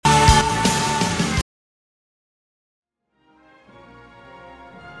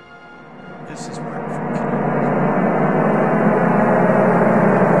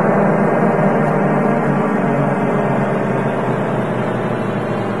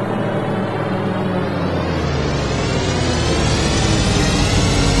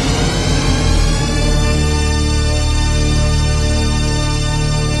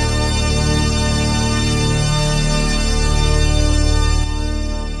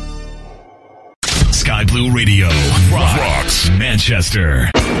Sky Blue Radio. Rocks Manchester.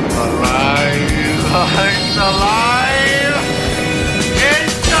 Alive! It's alive!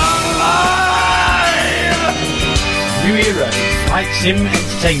 It's alive! New era in Flight Sim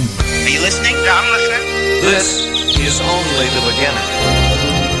Entertainment. Are you listening? Yeah, I'm listening. This is only the beginning.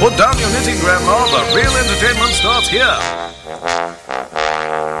 Put down your knitting, Grandma. The real entertainment starts here.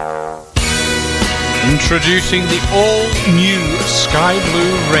 Introducing the all-new Sky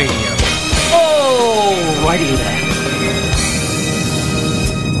Blue Radio. Oh, righty there.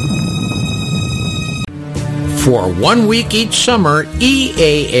 For 1 week each summer,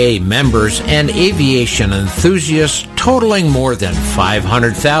 EAA members and aviation enthusiasts totaling more than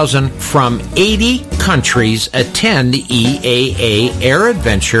 500,000 from 80 countries attend EAA Air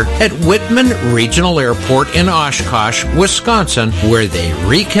Adventure at Whitman Regional Airport in Oshkosh, Wisconsin, where they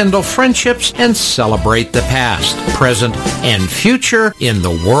rekindle friendships and celebrate the past, present, and future in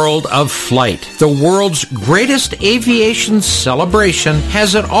the world of flight. The world's greatest aviation celebration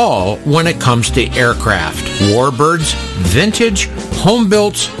has it all when it comes to aircraft. Warbirds, vintage,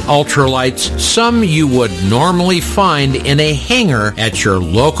 home-built, ultralights, some you would normally find in a hangar at your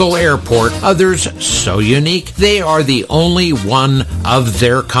local airport, others so unique they are the only one of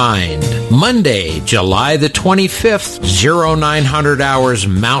their kind. Monday, July the 25th, 0900 hours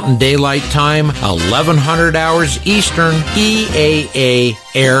Mountain Daylight Time, 1100 hours Eastern, EAA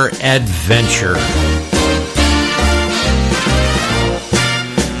Air Adventure.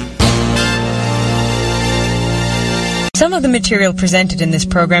 Some of the material presented in this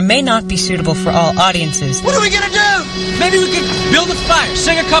program may not be suitable for all audiences. What are we gonna do? Maybe we could build a fire,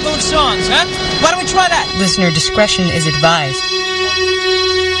 sing a couple of songs, huh? Why don't we try that? Listener discretion is advised.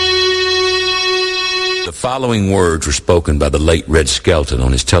 The following words were spoken by the late Red Skelton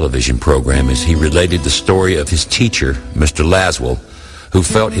on his television program as he related the story of his teacher, Mr. Laswell, who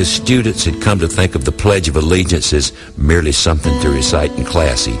felt his students had come to think of the Pledge of Allegiance as merely something to recite in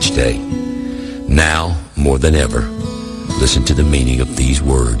class each day. Now, more than ever, listen to the meaning of these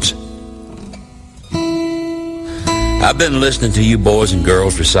words. I've been listening to you boys and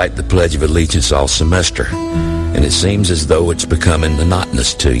girls recite the Pledge of Allegiance all semester, and it seems as though it's becoming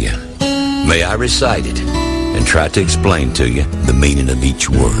monotonous to you. May I recite it and try to explain to you the meaning of each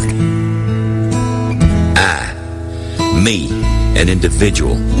word. I, me, an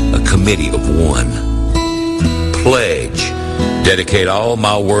individual, a committee of one. Pledge, dedicate all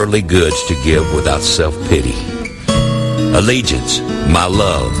my worldly goods to give without self-pity. Allegiance, my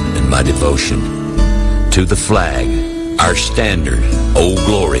love and my devotion. To the flag, our standard, Old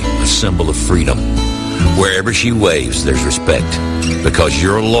Glory, a symbol of freedom. Wherever she waves, there's respect, because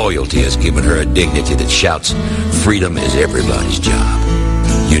your loyalty has given her a dignity that shouts, freedom is everybody's job.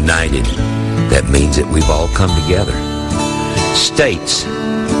 United, that means that we've all come together. States,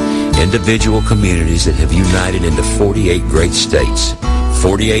 individual communities that have united into 48 great states.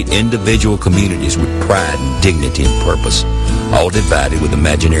 48 individual communities with pride and dignity and purpose, all divided with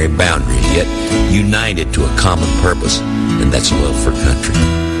imaginary boundaries, yet united to a common purpose, and that's love for country.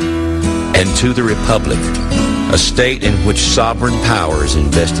 And to the Republic, a state in which sovereign power is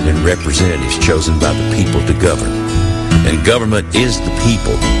invested in representatives chosen by the people to govern. And government is the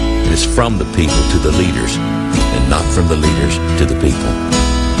people, and is from the people to the leaders, and not from the leaders to the people,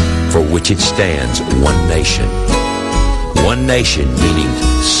 for which it stands one nation. One nation meaning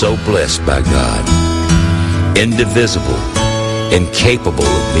so blessed by God, indivisible, incapable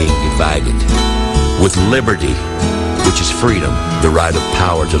of being divided, with liberty, which is freedom, the right of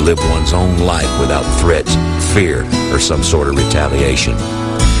power to live one's own life without threats, fear, or some sort of retaliation,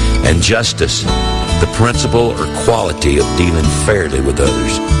 and justice, the principle or quality of dealing fairly with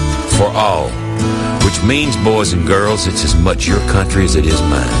others, for all, which means, boys and girls, it's as much your country as it is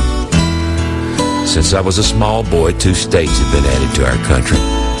mine. Since I was a small boy, 2 states have been added to our country,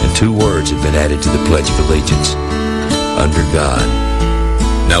 and 2 words have been added to the Pledge of Allegiance. Under God.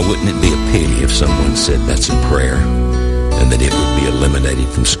 Now, wouldn't it be a pity if someone said that's a prayer, and that it would be eliminated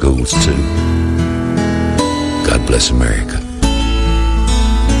from schools too? God bless America.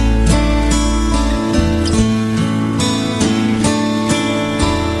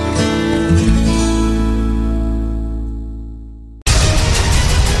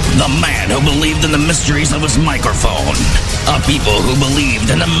 The man who believed in the mysteries of his microphone. A people who believed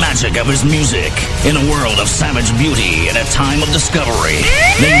in the magic of his music. In a world of savage beauty and a time of discovery,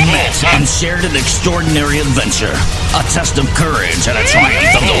 they met and shared an extraordinary adventure. A test of courage and a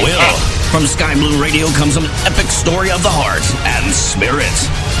triumph of the will. From Sky Blue Radio comes an epic story of the heart and spirit.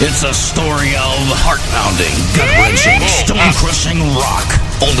 It's a story of heart-pounding, gut-wrenching, stone-crushing rock.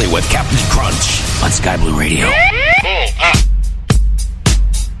 Only with Captain Crunch on Sky Blue Radio.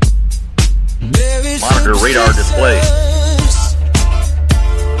 Mark Monitor radar display.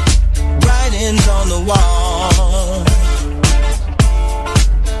 Writings on the wall.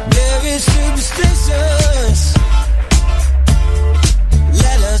 Very superstitious.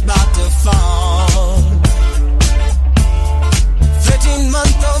 Letters about to fall.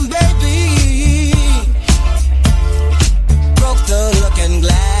 13-month-old baby broke the looking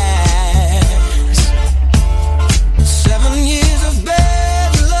glass. 7 years of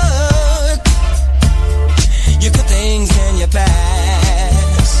bad luck. You got things in your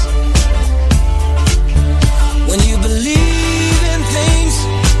past. When you believe in things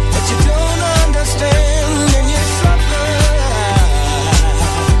that you don't understand, and you suffer.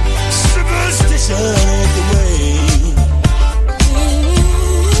 Superstition is the way.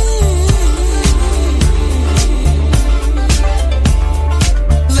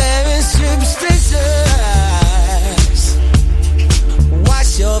 Very superstitious.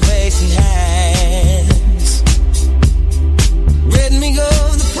 Wash your face and hands. Rid me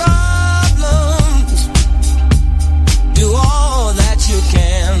of the problems. Do all that you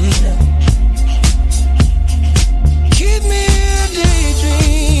can. Keep me a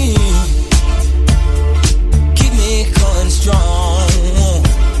daydream. Keep me going strong.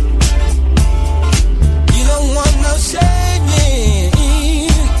 You don't want no shade me.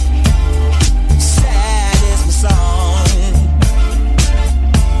 Sad is my song.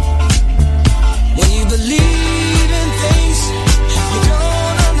 When you believe in things you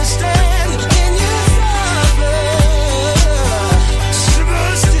don't understand, and you suffer.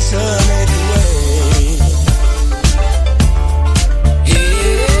 Superstition ain't the way.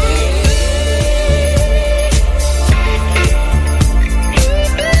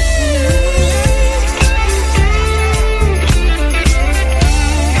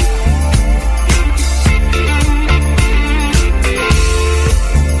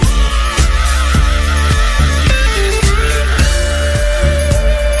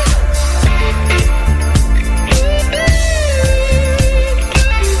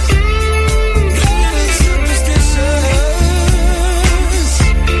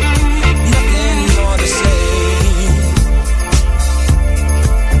 Nothing more to say.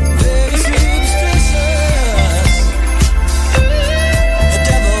 Very superstitious. The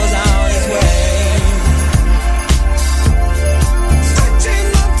devil's on his way.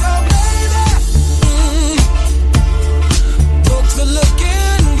 13-month-old baby broke the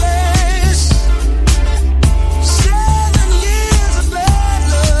looking glass. 7 years of bad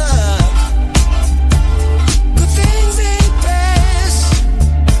luck. Good things ain't past.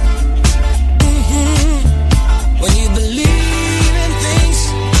 When you believe in things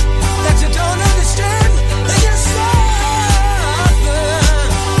that you don't understand, then you suffer.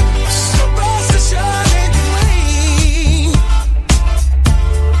 Superstition ain't the way.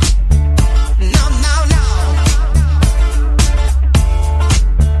 No, no, no.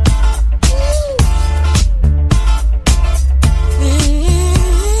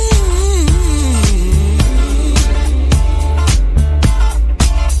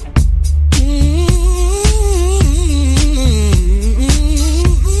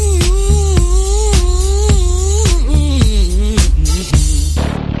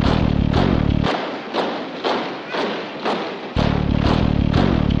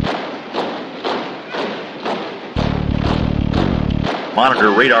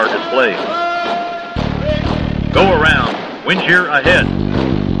 Monitor radar display. Go around. Wind shear ahead.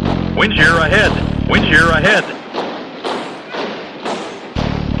 Wind shear ahead. Wind shear ahead.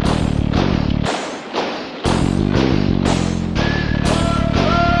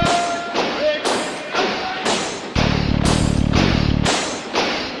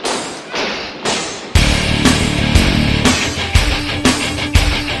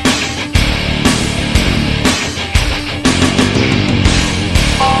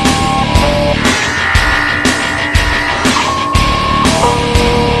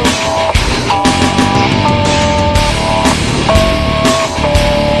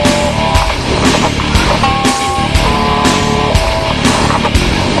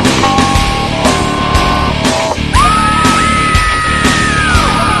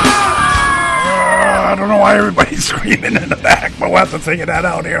 Why everybody's screaming in the back, but we'll have to figure that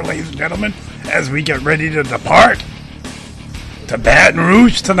out here, ladies and gentlemen, as we get ready to depart to Baton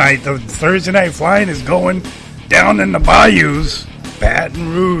Rouge tonight. The Thursday Night Flying is going down in the bayous,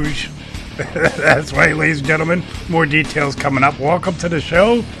 Baton Rouge. That's right, ladies and gentlemen. More details coming up. Welcome to the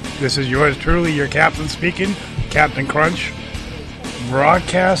show. This is yours truly, your captain speaking, Captain Crunch,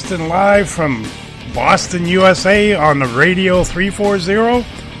 broadcasting live from Boston, USA on the Radio 340.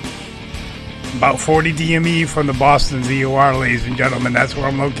 About 40 DME from the Boston ZOR, ladies and gentlemen. That's where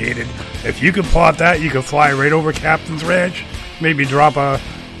I'm located. If you could plot that, you could fly right over Captain's Ranch. Maybe drop a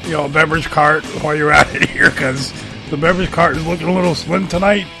beverage cart while you're at it here, because the beverage cart is looking a little slim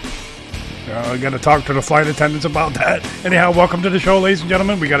tonight. I got to talk to the flight attendants about that. Anyhow, welcome to the show, ladies and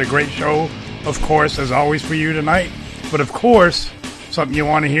gentlemen. We got a great show, of course, as always for you tonight. But of course, something you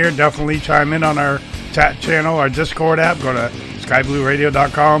want to hear, definitely chime in on our chat channel, our Discord app. Go to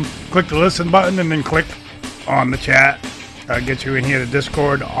skyblueradio.com, click the listen button, and then click on the chat. Get you in here to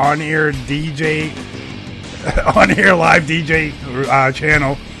Discord, on-air live DJ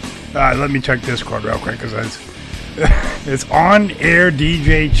channel. Let me check Discord real quick, because it's on-air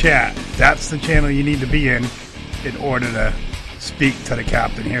DJ chat. That's the channel you need to be in order to speak to the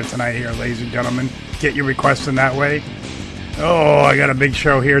captain here tonight, here, ladies and gentlemen. Get your requests in that way. Oh, I got a big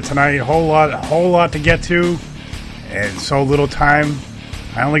show here tonight. A whole lot to get to, and so little time.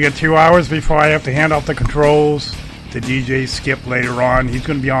 I only get 2 hours before I have to hand off the controls to DJ Skip later on. He's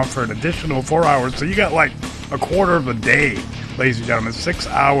going to be on for an additional 4 hours, so you got like a quarter of a day, ladies and gentlemen. 6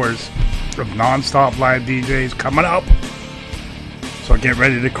 hours of non-stop live DJs coming up, so get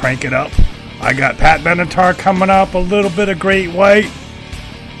ready to crank it up. I got Pat Benatar coming up, a little bit of Great White,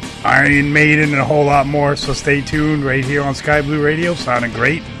 Iron Maiden, and a whole lot more, so stay tuned right here on Sky Blue Radio, sounding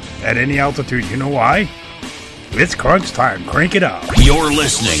great at any altitude. You know why? It's crunch time. Crank it up. You're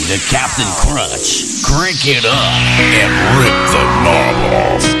listening to Captain Crunch. Crank it up and rip the knob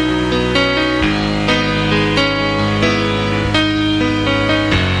off.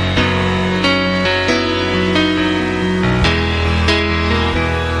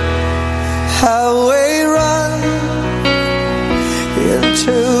 Highway run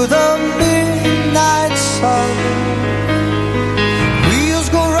into the midnight sun. Wheels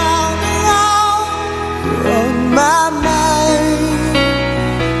go round and round on my mind.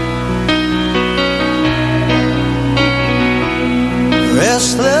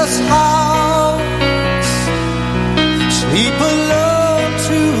 Restless hearts sleep alone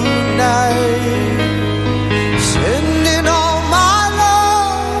tonight. Sending all my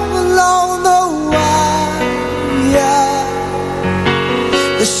love along the wire.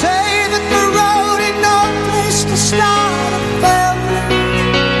 They say that the road ain't no place to start a family.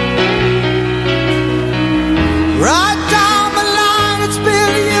 Right down the line, it's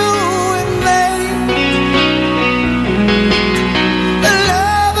been you and me. The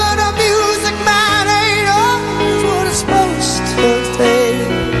love and the music, man, ain't always what it's supposed to be.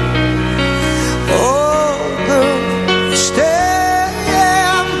 Oh, girl, stand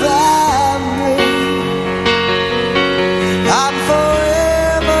by me. I'm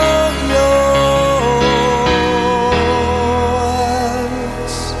forever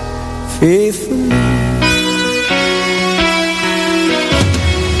yours, faithfully.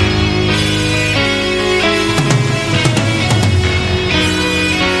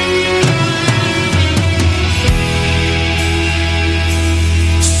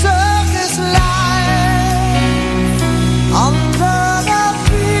 Circus life under the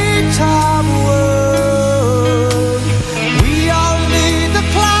treetop world. We all need the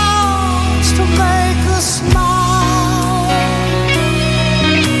clouds to make us smile.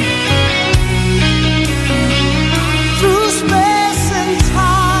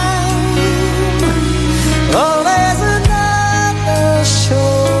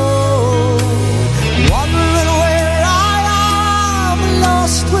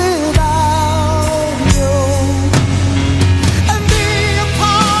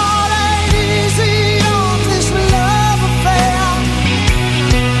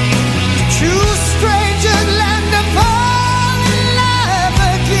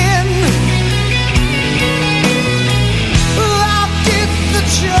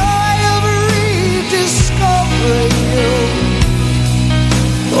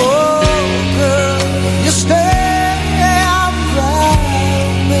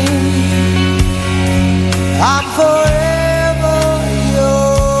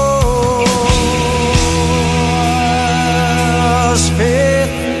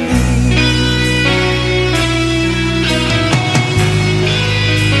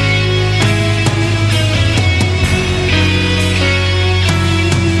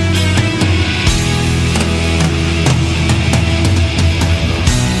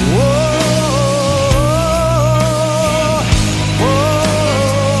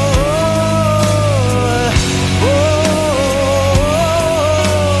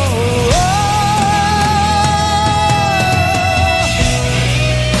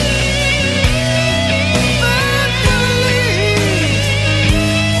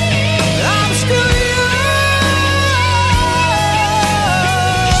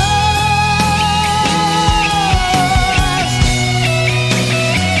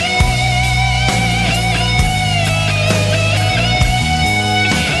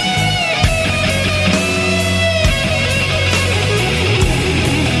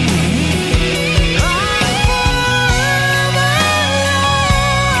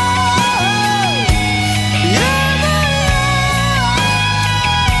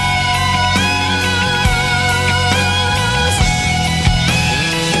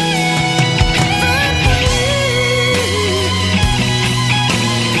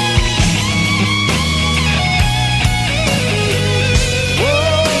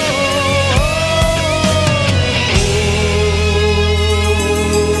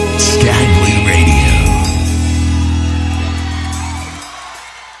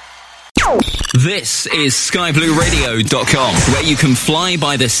 This is skyblueradio.com, where you can fly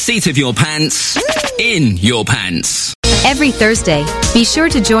by the seat of your pants, in your pants. Every Thursday, be sure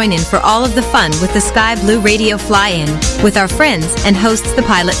to join in for all of the fun with the Sky Blue Radio Fly-In with our friends and hosts the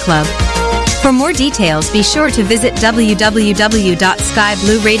Pilot Club. For more details, be sure to visit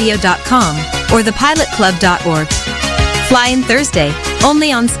www.skyblueradio.com or thepilotclub.org. Fly-In Thursday,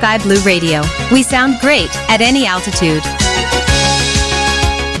 only on Sky Blue Radio. We sound great at any altitude.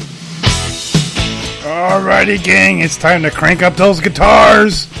 Alrighty, gang, it's time to crank up those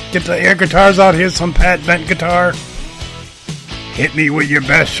guitars. Get the air guitars out. Here's some Pat Bent guitar. Hit me with your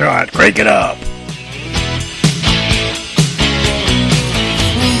best shot. Crank it up.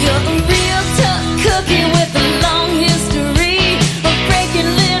 You're a real tough cookie with a long history of breaking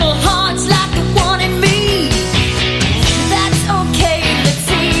little hearts like the one in me. That's okay, let's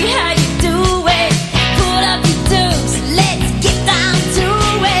see how you do it. Pull up your dukes, let's get down to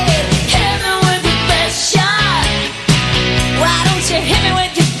it. Hit me with your best shot. Why don't you hit me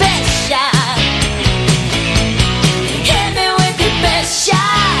with your best shot? Hit me with your best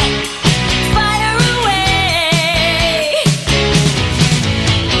shot. Fire away.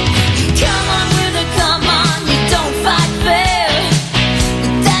 Come on with a come on, you don't fight fair.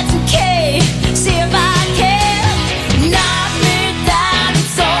 That's okay, see if I can knock me down,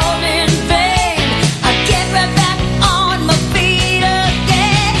 it's all in vain. I'll get right back on my feet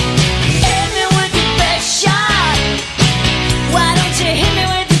again. Hit me with your best shot. Why don't you hit me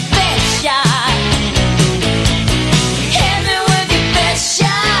with your best shot? Hit me with your best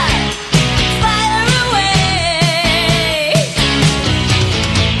shot. Fire away.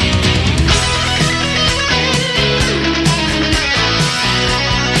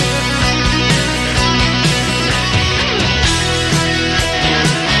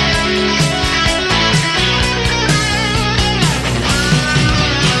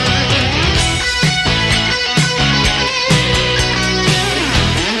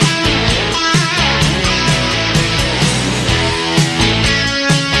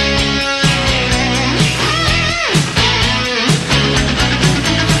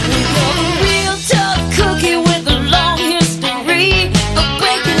 You're a real tough cookie with a long history of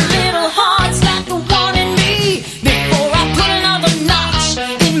breaking little hearts like the one in me. Before I put another notch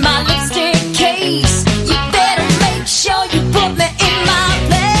in my lipstick case, you better make sure you put me in my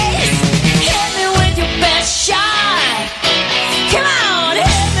place. Hit me with your best shot. Come on,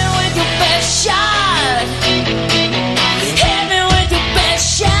 hit me with your best shot. Hit me with your best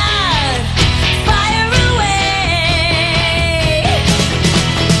shot. Fire away.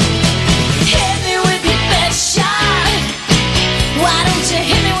 Hit me with your best shot. Why don't you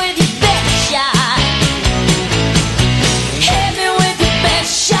hit me with your best shot? Hit me with your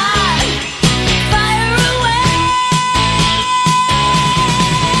best shot. Fire away.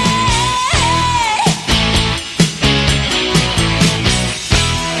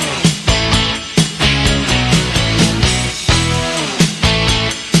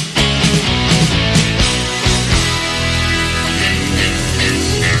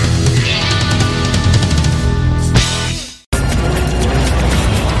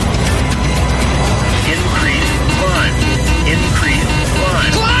 Increase climb. Increase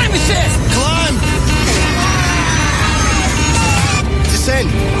climb. Climb, it says! Climb! Descend!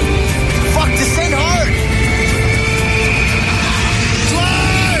 Fuck, descend hard!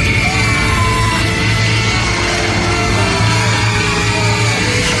 Climb!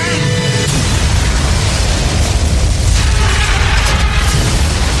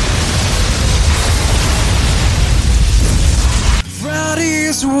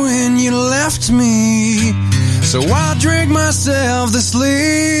 Friday's when you left me, so I drank myself to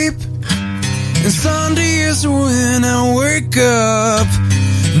sleep. And Sunday is when I wake up,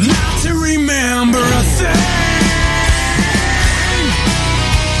 not to remember a thing.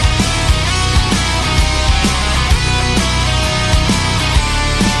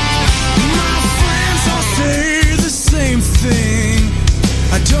 My friends all say the same thing.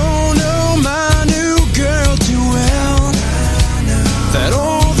 I don't know my new girl too well. That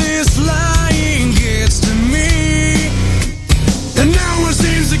all this lying gets to me, and no one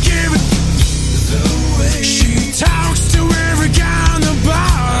seems to give it. She talks to every guy on the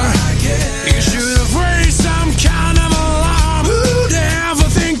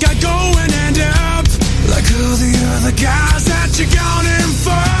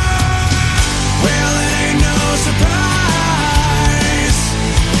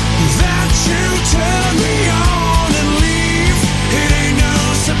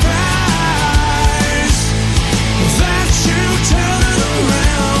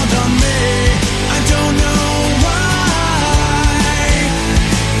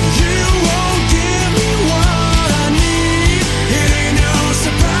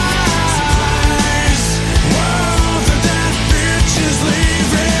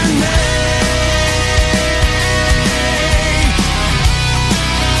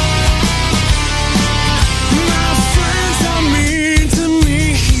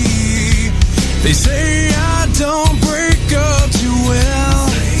They say I don't break up too well,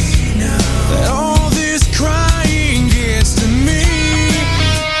 that all this crying gets to me.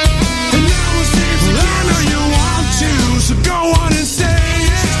 And I will say, well, I know you want to, so go on and say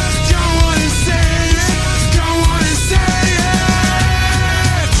it. Go on and say it. Go on and say it.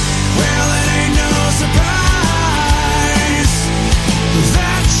 Well, it ain't no surprise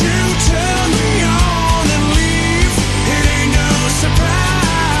that you turn me on and leave. It ain't no surprise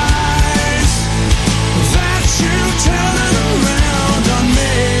that you turn it around on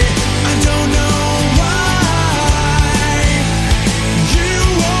me. I don't know why you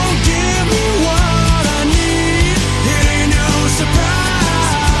won't give me what I need. It ain't no surprise,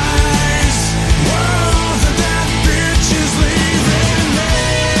 well, that bitch is leaving me.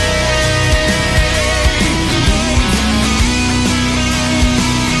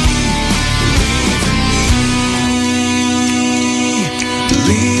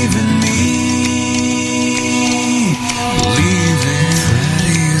 Leaving me.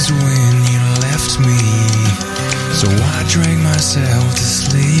 Friday is when you left me, so I drank myself to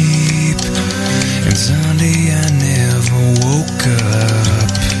sleep, and Sunday I never woke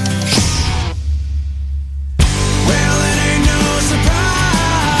up. Well, it ain't no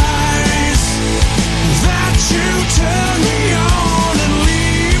surprise that you turn me on and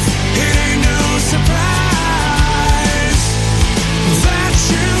leave. It ain't no surprise that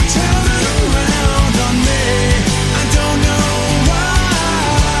you turn it around on me. I don't know why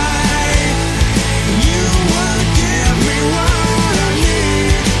you won't give me what I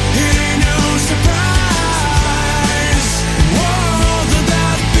need. It ain't no surprise, whoa,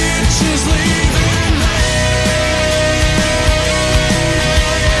 that bitch is leaving me.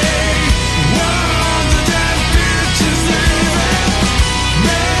 Whoa, that bitch is leaving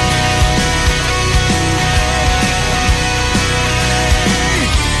me.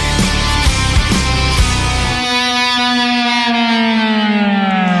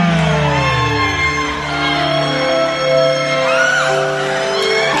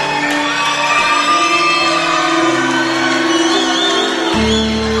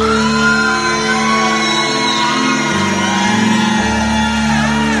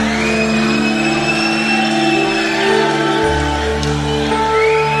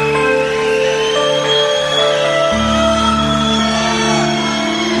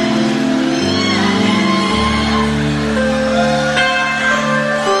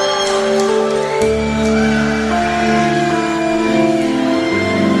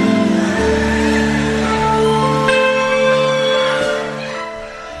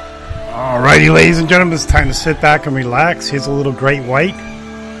 Alrighty, ladies and gentlemen, it's time to sit back and relax. Here's a little Great White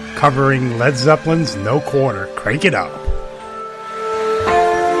covering Led Zeppelin's No Quarter. Crank it up.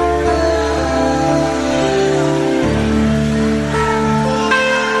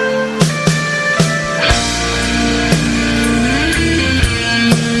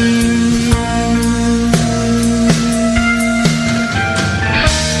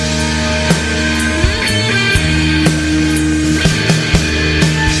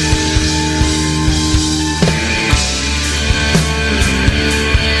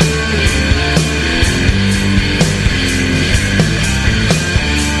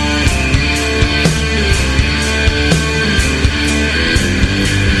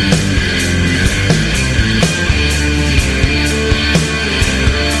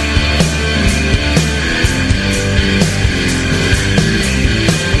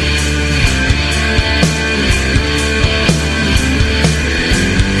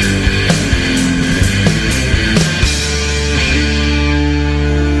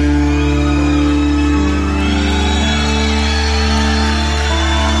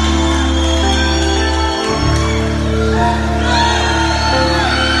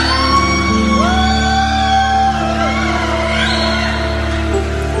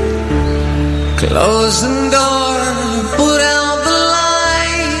 Close the door, put out the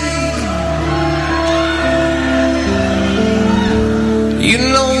light. You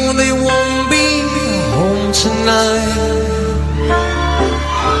know they won't be home tonight.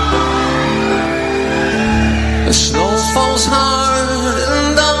 The snow falls hard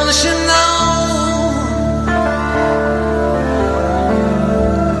and don't you know?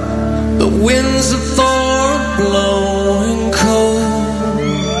 The winds of Thor are blowing cold.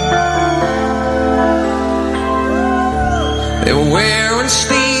 They're wearing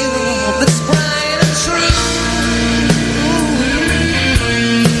steel that's bright and true.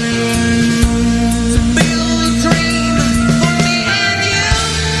 To build a dream for me and you.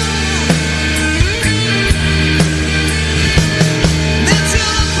 Then to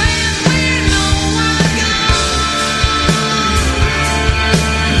the place where no one goes.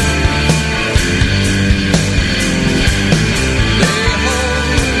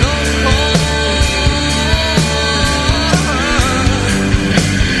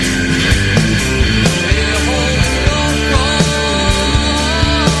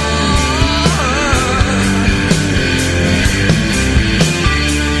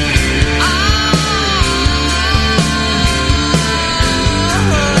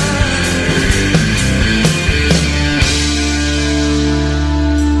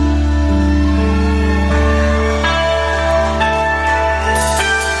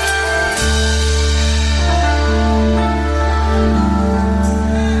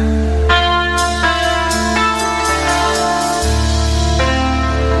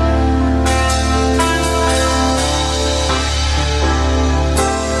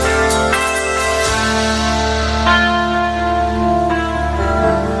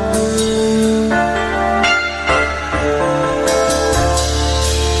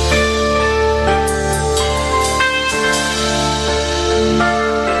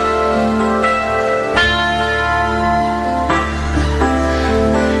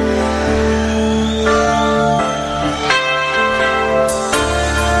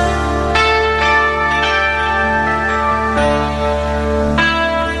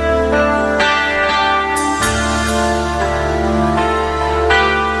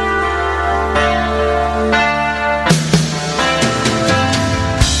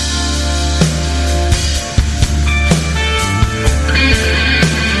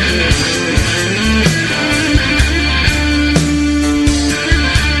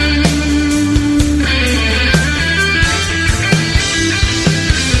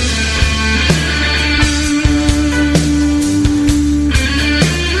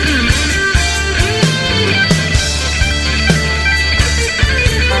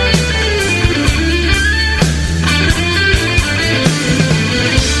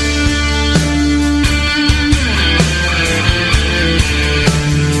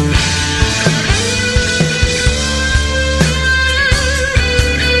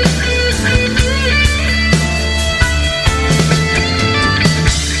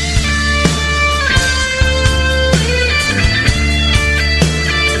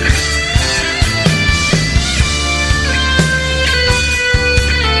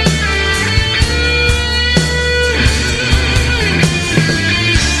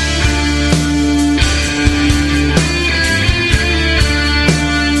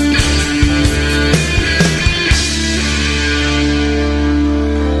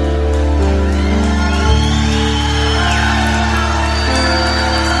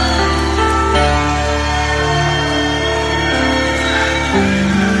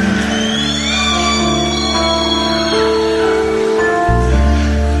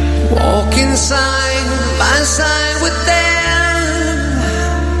 walking side by side with them.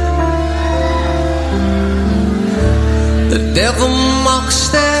 The devil mocks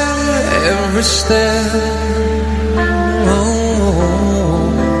their every step.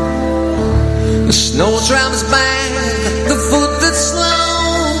 Oh, the snow travels back, the foot that's slow.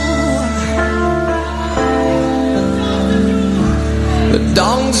 The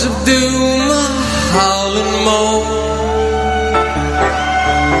dogs of doom howl and moan.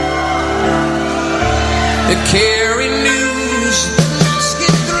 They carry news that must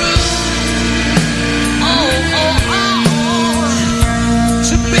get through. Oh, oh, oh,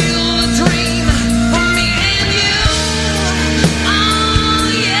 to build a dream for me and you.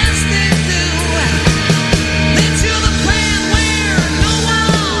 Oh, yes they do. They're to the plan where no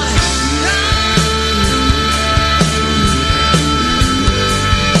one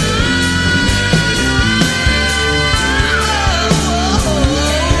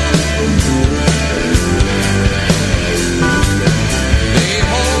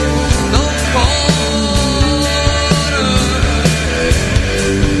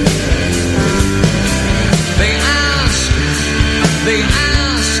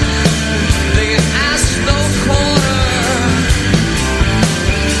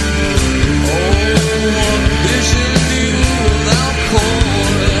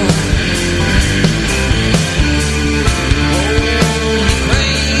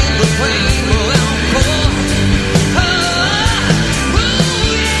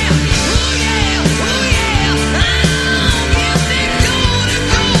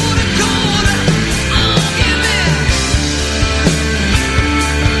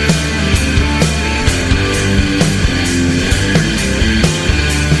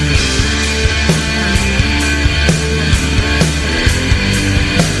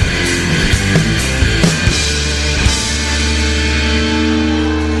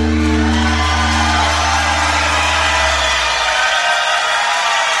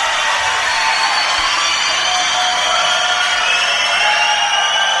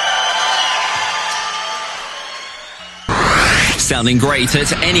Sounding great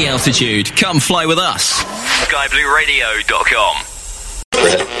at any altitude. Come fly with us.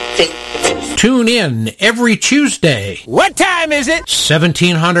 SkyBlueRadio.com. Tune in every Tuesday. What time is it?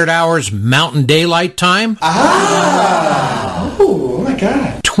 1700 hours Mountain Daylight Time. Oh my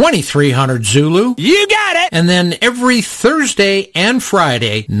God. 2300 Zulu. You got it. And then every Thursday and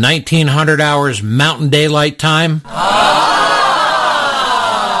Friday, 1900 hours Mountain Daylight Time.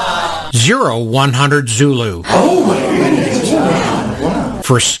 0100 Zulu. Oh my goodness. Wow.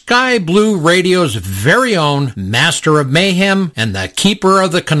 For Sky Blue Radio's very own Master of Mayhem and the Keeper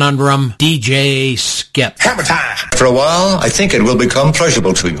of the Conundrum, DJ Skip. Hammer time. For a while, I think it will become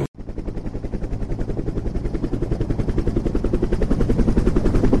pleasurable to you.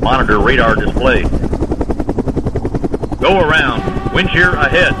 Monitor radar display. Go around. Wind shear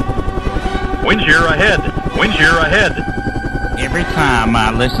ahead. Wind shear ahead. Wind shear ahead. Every time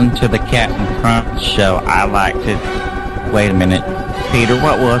I listen to the Captain Crunch show, I like to... Wait a minute. Peter,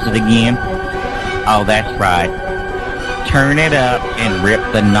 what was it again? Oh, that's right. Turn it up and rip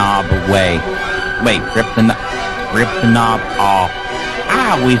the knob away. Wait, rip the knob off.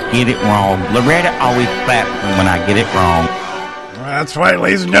 I always get it wrong. Loretta always slaps me when I get it wrong. That's right,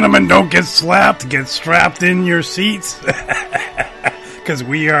 ladies and gentlemen. Don't get slapped. Get strapped in your seats. Because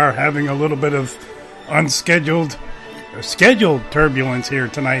we are having a little bit of scheduled turbulence here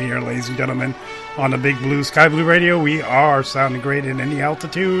tonight, ladies and gentlemen, on the Big Blue Sky Blue Radio. We are sounding great in any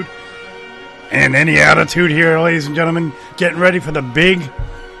altitude and any attitude here, ladies and gentlemen. Getting ready for the big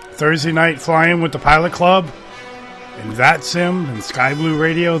Thursday night flying with the Pilot Club and VATSIM and Sky Blue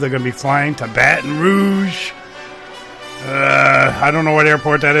Radio. They're going to be flying to Baton Rouge. I don't know what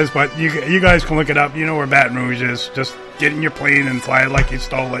airport that is, but you guys can look it up. You know where Baton Rouge is. Just get in your plane and fly it like you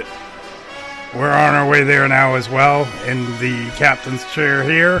stole it. We're on our way there now as well in the captain's chair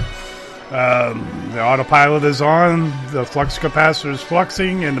here. The autopilot is on, the flux capacitor is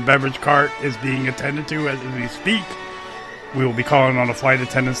fluxing, and the beverage cart is being attended to as we speak. We will be calling on the flight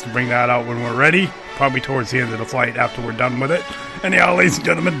attendants to bring that out when we're ready, probably towards the end of the flight after we're done with it. Anyhow, ladies and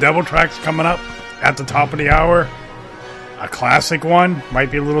gentlemen, Devil Tracks coming up at the top of the hour. A classic one,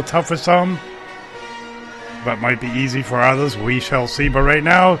 might be a little tough for some, but might be easy for others. We shall see. But right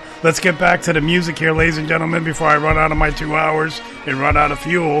now, let's get back to the music here, ladies and gentlemen, before I run out of my 2 hours and run out of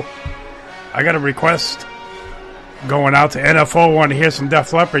fuel. I got a request going out to NFO. Want to hear some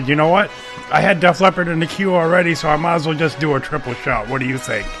Def Leppard. You know what? I had Def Leppard in the queue already, so I might as well just do a triple shot. What do you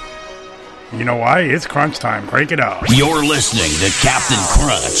think? You know why? It's crunch time. Crank it up. You're listening to Captain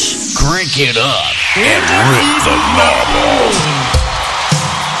Crunch. Crank it up and rip the knob off.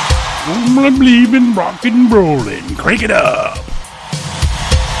 believing, rock and rollin'. Crank it up.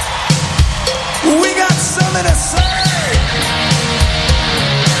 We got something to say.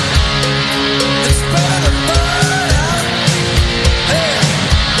 It's better to burn out. Hey,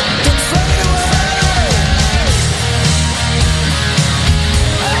 than fade away.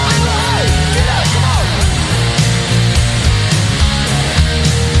 All right, get up, come on.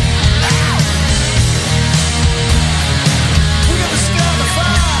 We gotta start the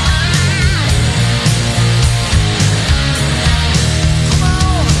fire. Come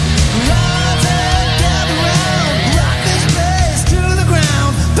on, rise and gather round.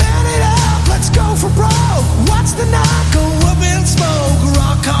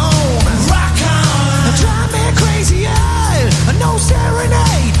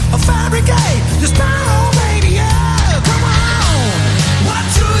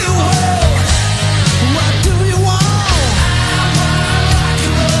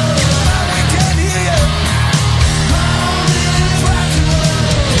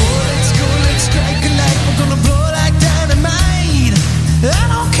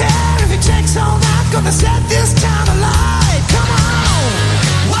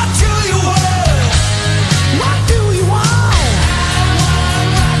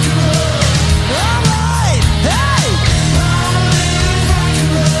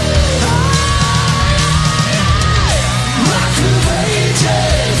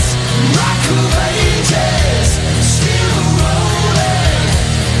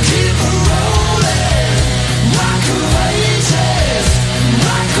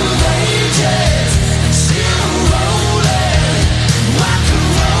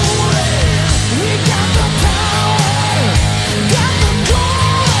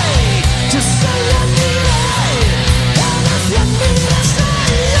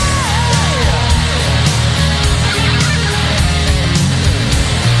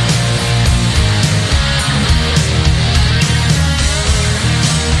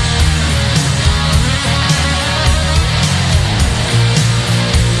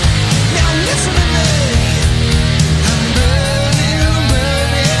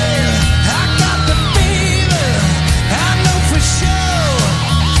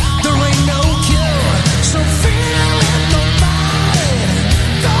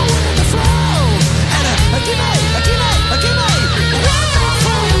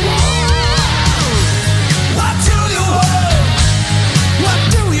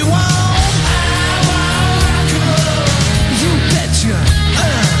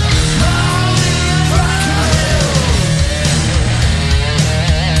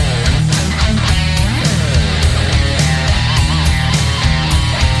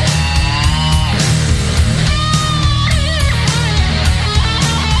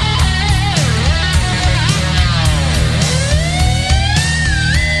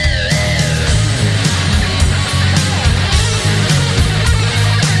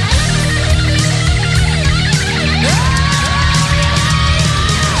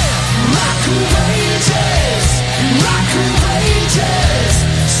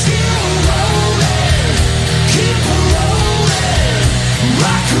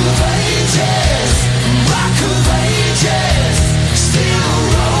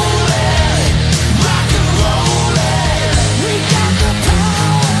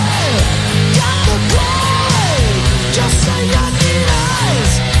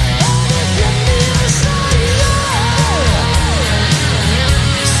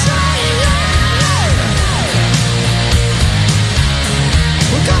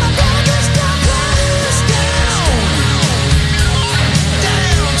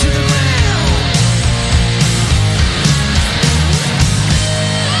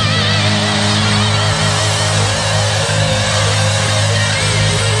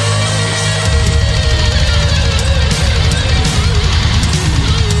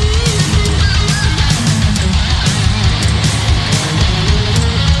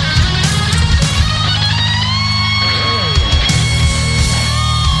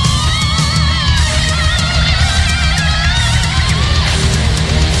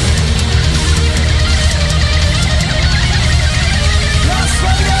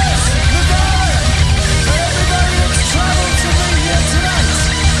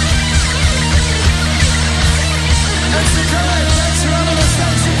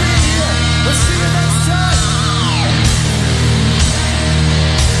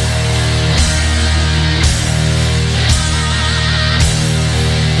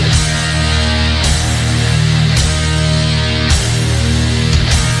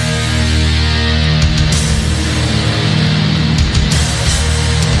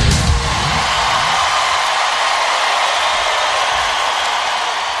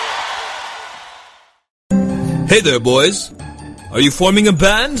 Hey there, boys. Are you forming a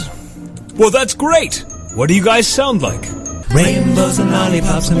band? Well, that's great. What do you guys sound like? Rainbows and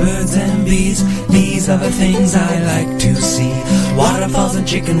lollipops and birds and bees. These are the things I like to see. Waterfalls and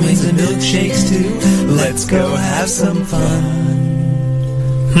chicken wings and milkshakes too. Let's go have some fun.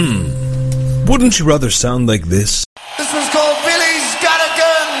 Wouldn't you rather sound like this? This one's called Billy's Got a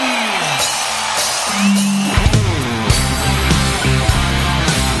Gun.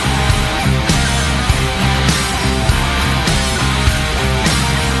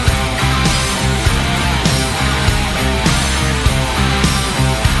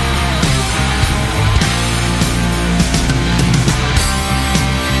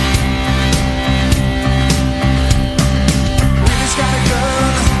 Billy's got a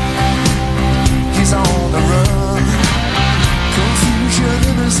gun. He's on the run.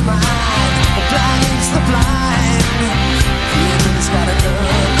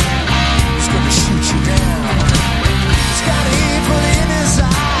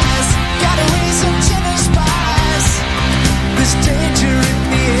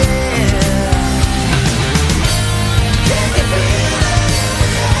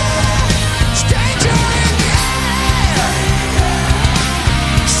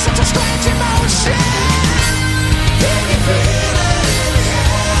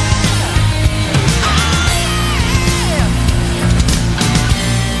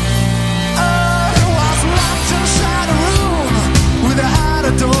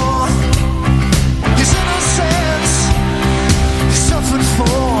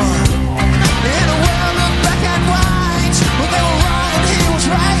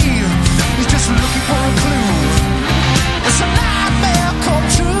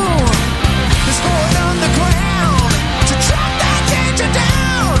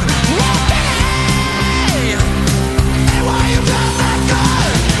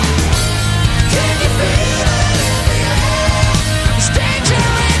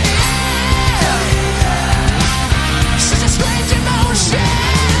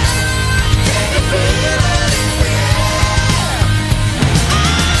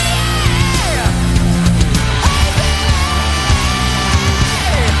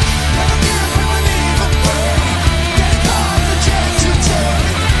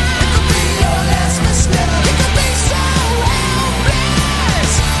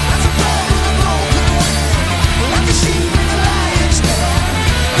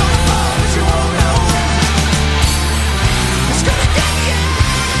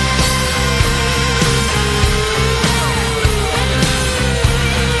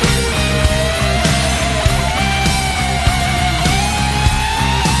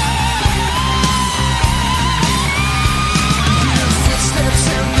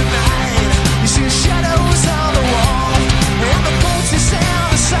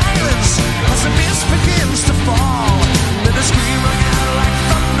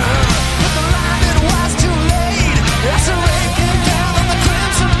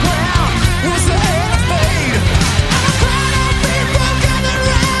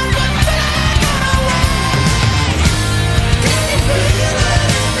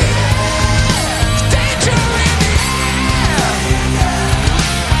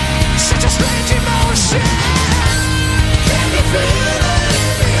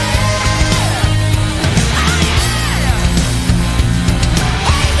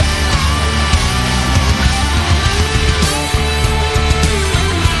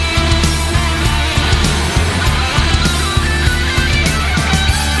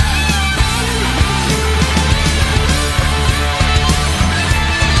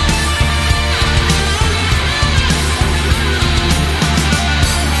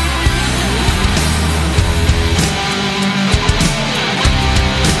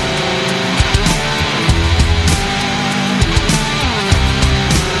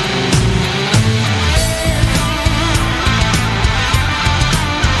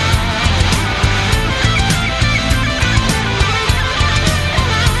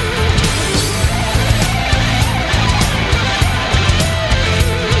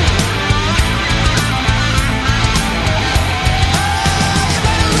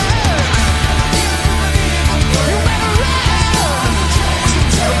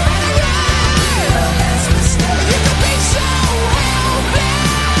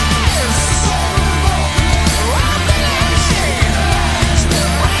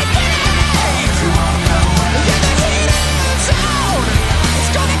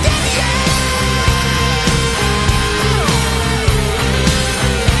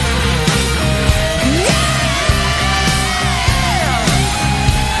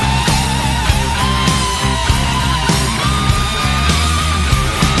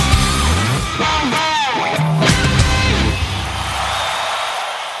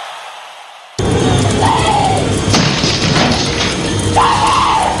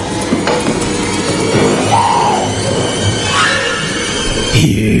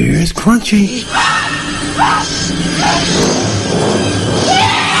 Here's Crunchy.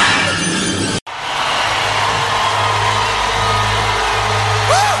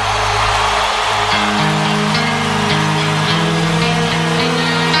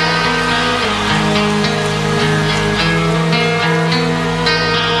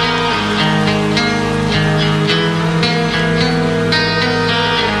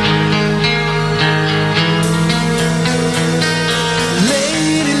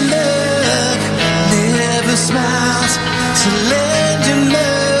 Lady luck never smiles, so lend your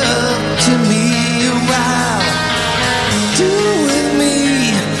love to me a while. Do with me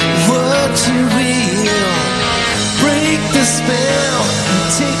what you will. Break the spell and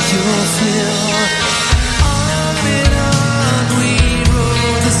take your fill. On and on we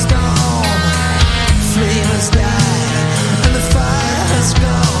rode the storm. Flames died and the fire has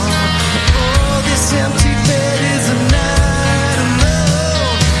gone. Oh, this empty bed is a night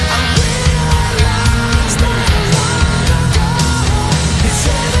alone. I realized not long ago it's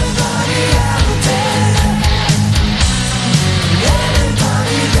everybody out there.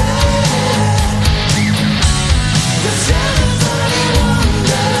 Everybody there. 'Cause everybody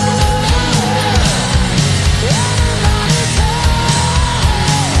wonders. Everybody's there.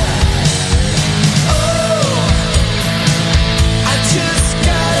 Oh, I just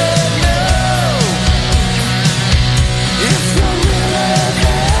gotta know if you're really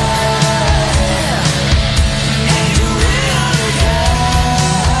there. And you really care.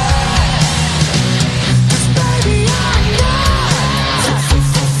 'Cause baby, I'm not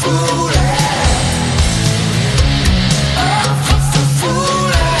fooling. Oh,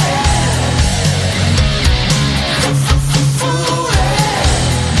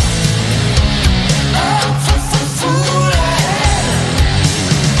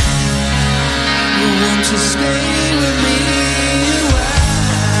 won't you stay with me a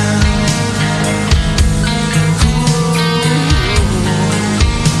while?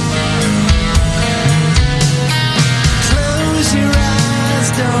 Close your eyes,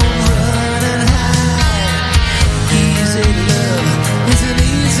 don't run and hide. Easy love is an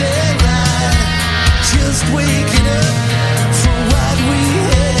easy ride. Just waking up for what we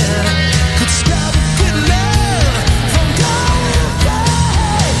had could stop good love from going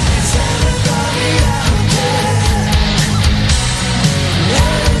bad. It's everybody out there.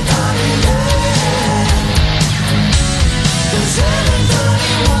 Everybody there. 'Cause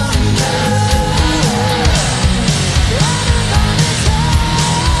everybody wonders. Everybody's there.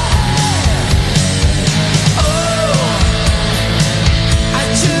 Oh, I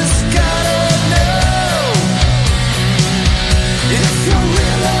just gotta know if you're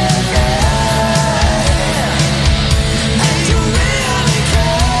really there. And you really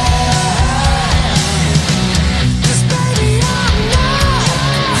care. 'Cause baby, I'm not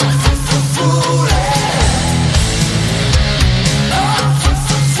fooling.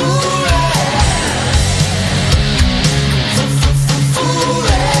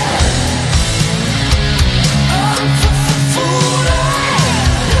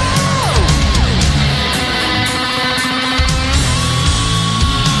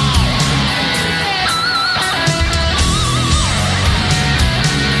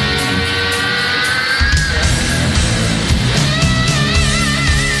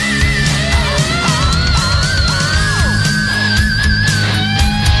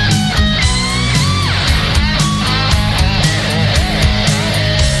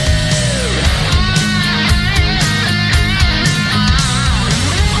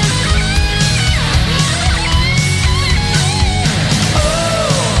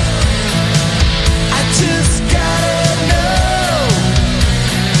 Oh, I just gotta know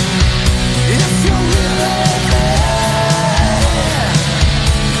if you're really there.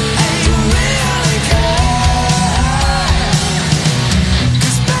 And you really care.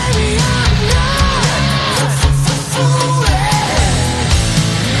 'Cause baby, I'm not fooling.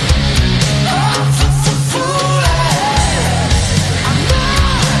 Oh, fooling. I'm not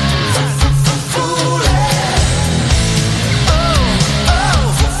fooling. Oh,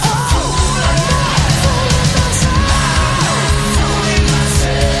 fooling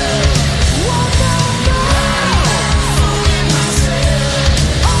myself. What the fooling myself.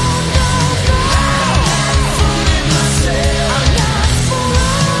 Oh no, fooling myself. I'm not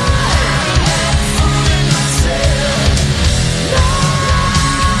fooling myself.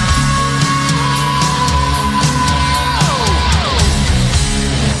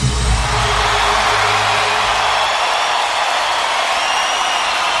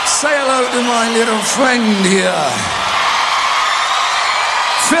 Say hello to my little friend here.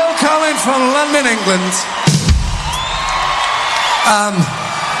 Phil Collins from London, England.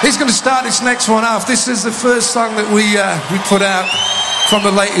 He's going to start this next one off. This is the first song that we put out from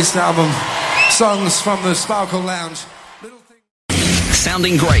the latest album, Songs from the Sparkle Lounge.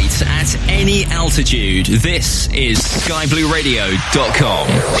 Sounding great at any altitude. This is skyblueradio.com.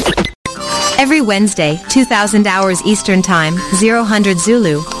 Every Wednesday, 2000 hours Eastern Time, 0000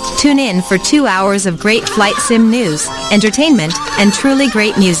 Zulu. Tune in for 2 hours of great flight sim news, entertainment, and truly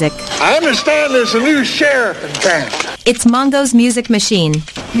great music. I understand there's a new sheriff in town. It's Mongo's Music Machine.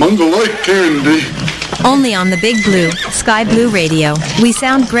 Mungo like candy. Only on the Big Blue, Sky Blue Radio. We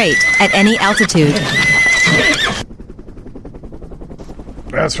sound great at any altitude.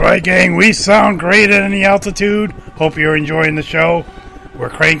 That's right, gang. We sound great at any altitude. Hope you're enjoying the show. We're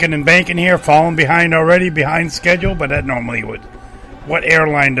cranking and banking here, falling behind already, behind schedule, but that normally would. What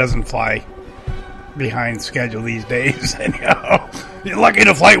airline doesn't fly behind schedule these days? Anyhow, you're lucky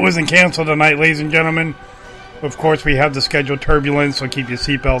the flight wasn't canceled tonight, ladies and gentlemen. Of course, we have the scheduled turbulence, so keep your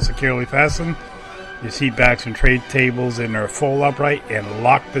seatbelt securely fastened. Your seat backs and tray tables in their full upright and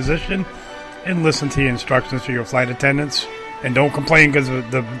locked position. And listen to the instructions for your flight attendants. And don't complain because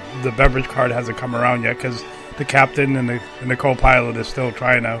the beverage card hasn't come around yet, because the captain and the co-pilot is still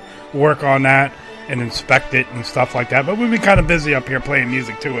trying to work on that and inspect it and stuff like that. But we've been kind of busy up here playing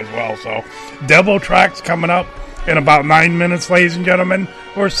music too as well. So Devil Tracks coming up in about 9 minutes, ladies and gentlemen,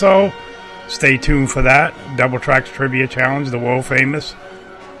 or so. Stay tuned for that. Devil Tracks Trivia Challenge, the world famous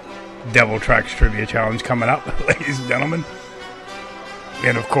Devil Tracks Trivia Challenge coming up, ladies and gentlemen.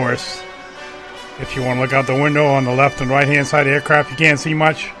 And of course, if you want to look out the window on the left and right hand side of the aircraft, you can't see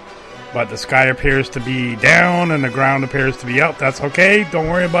much. But the sky appears to be down and the ground appears to be up. That's okay. Don't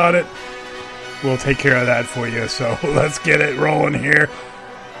worry about it. We'll take care of that for you. So let's get it rolling here.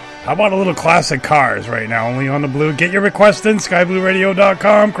 How about a little classic Cars right now, only on the Blue? Get your request in,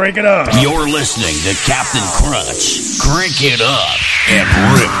 skyblueradio.com. Crank it up. You're listening to Captain Crunch. Crank it up and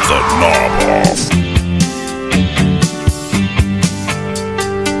rip the knob off.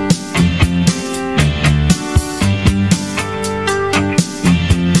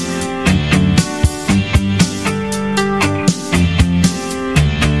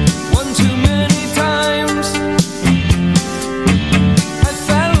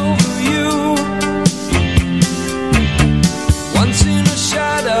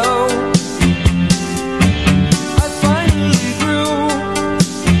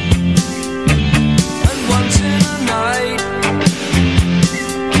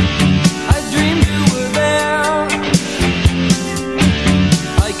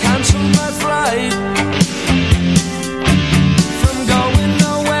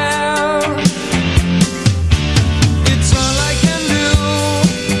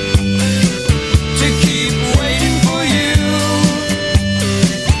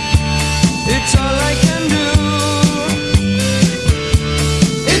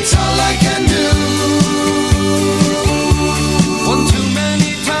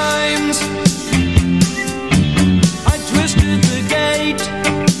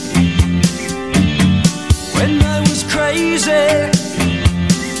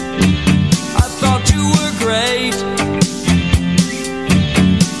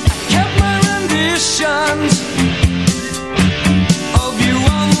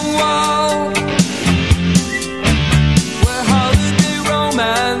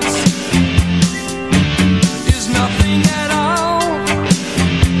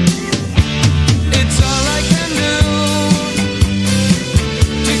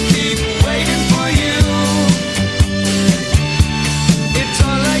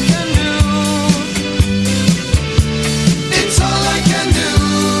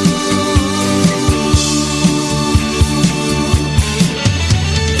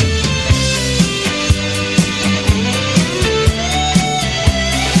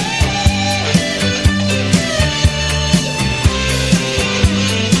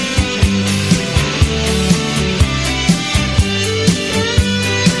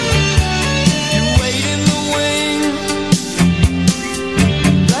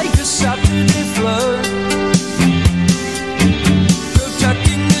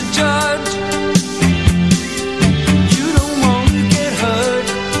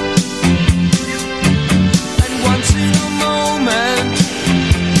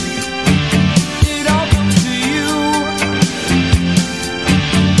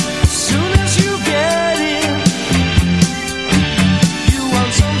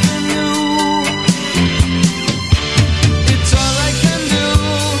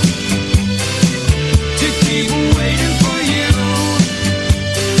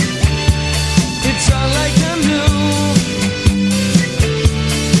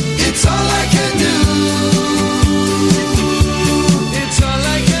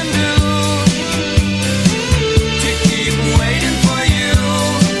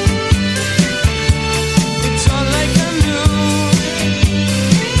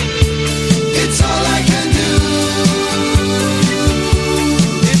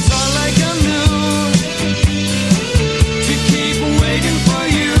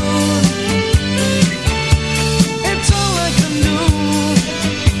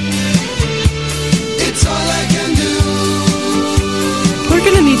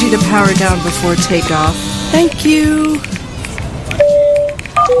 to power down before takeoff. Thank you.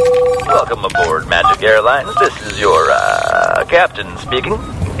 Welcome aboard Magic Airlines. This is your, captain speaking.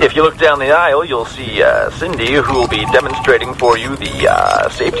 If you look down the aisle, you'll see, Cindy, who will be demonstrating for you the,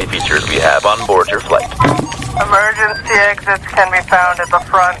 safety features we have on board your flight. Emergency exits can be found at the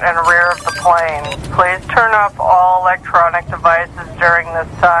front and rear of the plane. Please turn off all electronic devices during this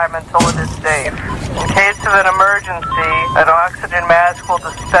time until it is safe. In case of an emergency, an oxygen mask will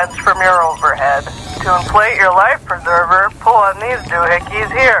dispense from your overhead. To inflate your life preserver, pull on these doohickeys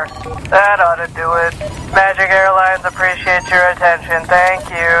here. That ought to do it. Magic Airlines appreciates your attention. Thank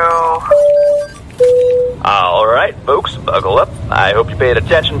you. All right, folks, buckle up. I hope you paid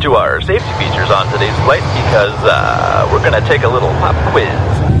attention to our safety features on today's flight because we're going to take a little pop quiz.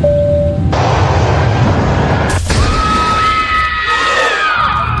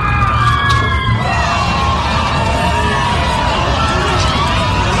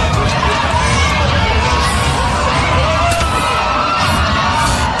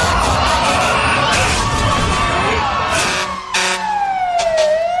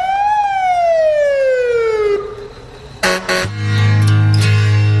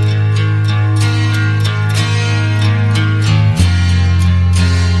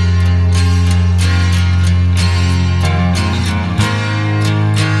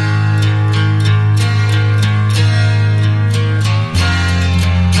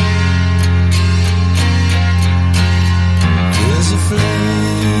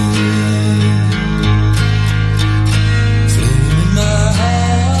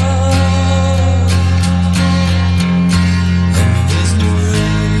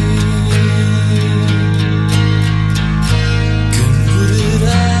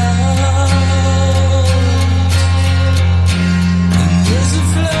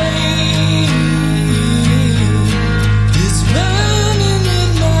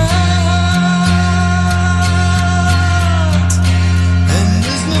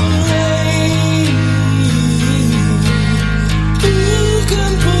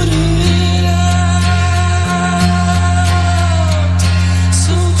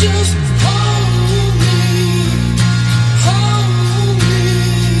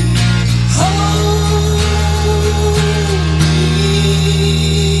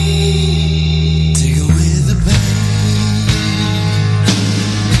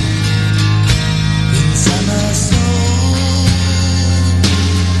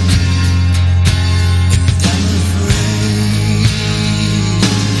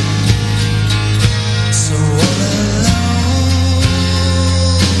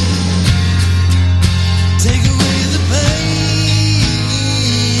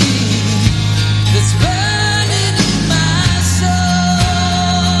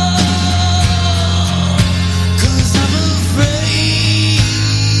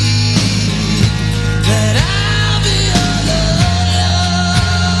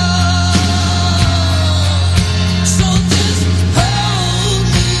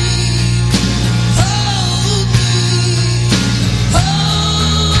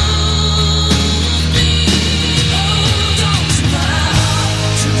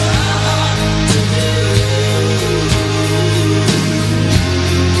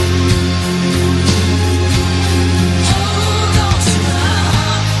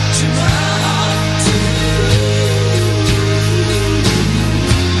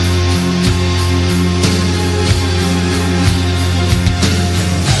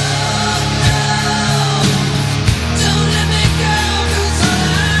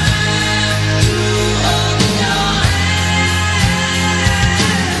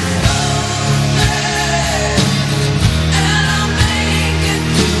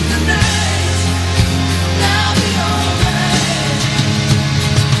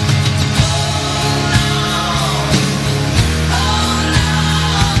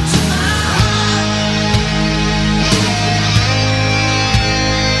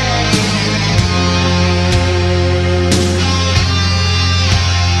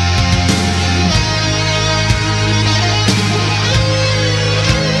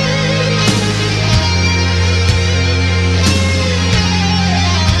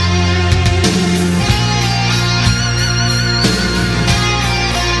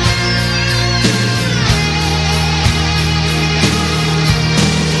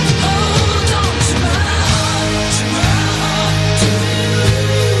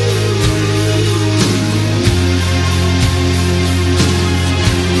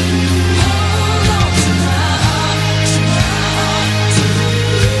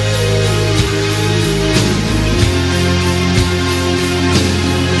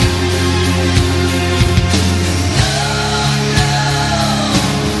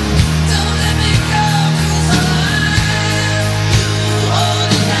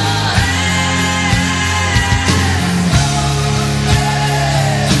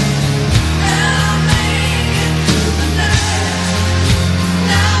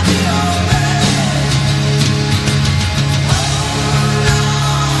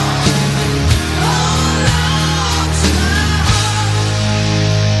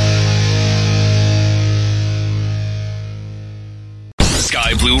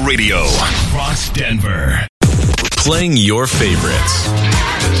 Blue Radio. Across Denver. Playing your favorites.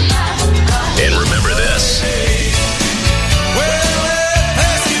 And remember this.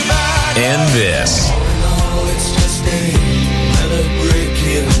 And this.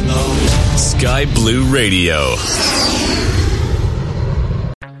 Sky Blue Radio.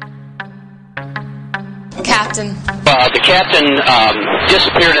 Captain. The captain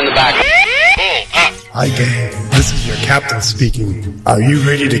disappeared in the back. Hi gang, this is your captain speaking. Are you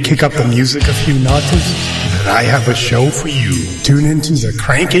ready to kick up the music a few notches? Then I have a show for you. Tune into the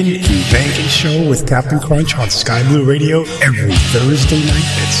Crankin' and Bankin' Show with Captain Crunch on Sky Blue Radio every Thursday night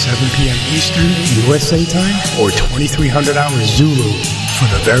at 7 p.m. Eastern USA time or 2300 hours Zulu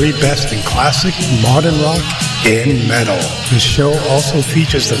for the very best in classic, modern rock, and metal. The show also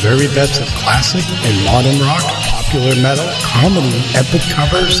features the very best of classic and modern rock, popular metal, comedy, epic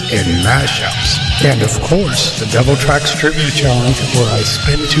covers, and mashups. And of course, the Devil Tracks Trivia Challenge, where I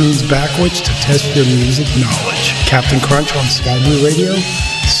spin tunes backwards to test your music knowledge. Captain Crunch on Sky Blue Radio,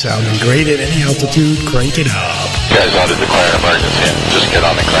 sounding great at any altitude, crank it up. You guys ought to declare an emergency and just get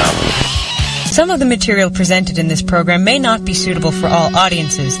on the ground. Some of the material presented in this program may not be suitable for all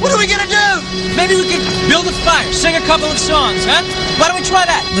audiences. What are we gonna do? Maybe we could build a fire, sing a couple of songs, huh? Why don't we try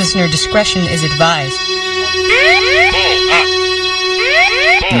that? Listener discretion is advised.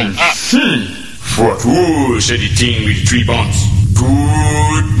 For tous editing with 3 bonds.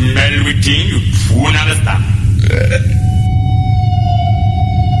 Good metal within, you understand.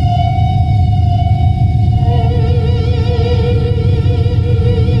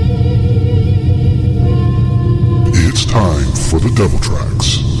 It's time for the Devil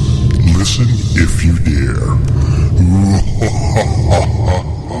Tracks. Listen if you dare.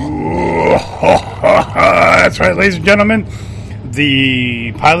 That's right, ladies and gentlemen.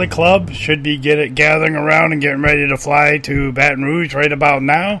 The Pilot Club should be gathering around and getting ready to fly to Baton Rouge right about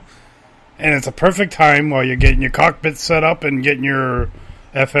now. And it's a perfect time while you're getting your cockpit set up and getting your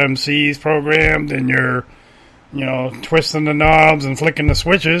FMCs programmed and you're, twisting the knobs and flicking the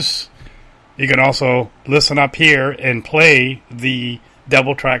switches. You can also listen up here and play the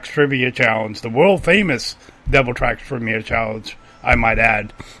Devil Tracks Trivia Challenge, the world famous Devil Tracks Trivia Challenge, I might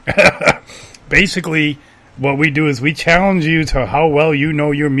add. Basically, what we do is we challenge you to how well you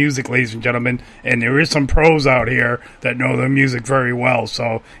know your music, ladies and gentlemen, and there is some pros out here that know their music very well,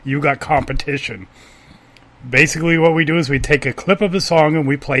 so you got competition. Basically, what we do is we take a clip of a song and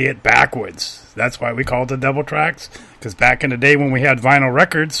we play it backwards. That's why we call it the Devil Tracks, because back in the day when we had vinyl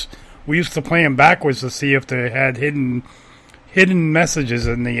records, we used to play them backwards to see if they had hidden messages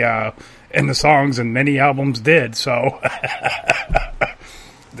in the songs, and many albums did. So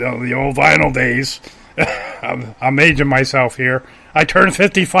the old vinyl days. I'm aging myself here. I turn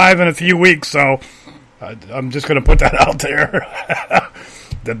 55 in a few weeks, so I'm just going to put that out there.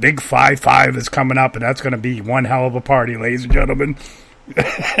 The big 5-5 is coming up, and that's going to be one hell of a party, ladies and gentlemen.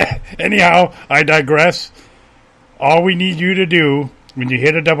 Anyhow, I digress. All we need you to do when you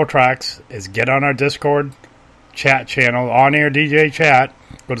hear the Devil Tracks is get on our Discord chat channel, On Air DJ Chat.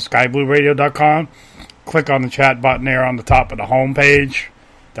 Go to skyblueradio.com. Click on the chat button there on the top of the home page.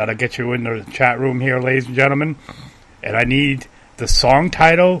 That'll get you in the chat room here, ladies and gentlemen. And I need the song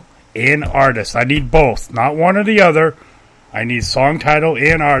title and artist. I need both, not one or the other. I need song title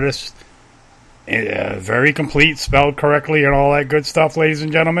and artist. Very complete, spelled correctly, and all that good stuff, ladies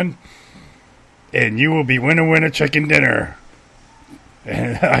and gentlemen. And you will be winner chicken dinner.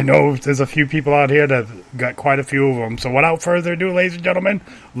 And I know there's a few people out here that have got quite a few of them. So without further ado, ladies and gentlemen,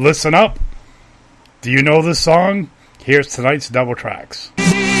 listen up. Do you know this song? Here's tonight's Devil Tracks.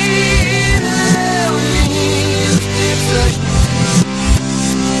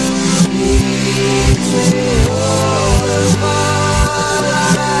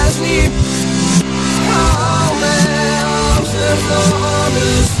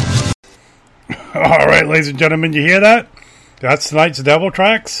 All right, ladies and gentlemen, you hear that? That's tonight's Devil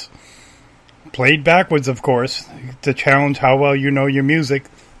Tracks. Played backwards, of course, to challenge how well you know your music.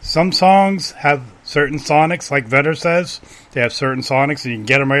 Some songs have certain sonics, like Vetter says. They have certain sonics, and you can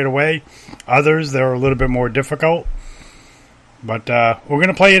get them right away. Others, they're a little bit more difficult. But we're going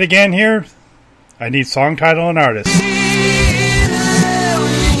to play it again here. I need song title and artist.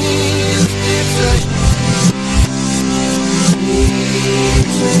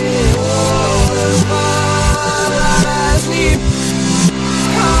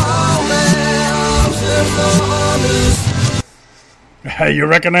 You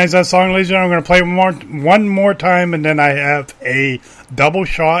recognize that song, ladies and gentlemen? I'm going to play one more time, and then I have a double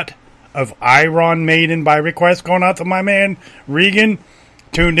shot of Iron Maiden by request going out to my man Regan,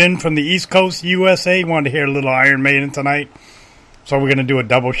 tuned in from the East Coast, USA. Wanted to hear a little Iron Maiden tonight. So we're going to do a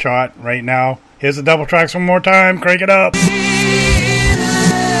double shot right now. Here's the double tracks one more time. Crank it up.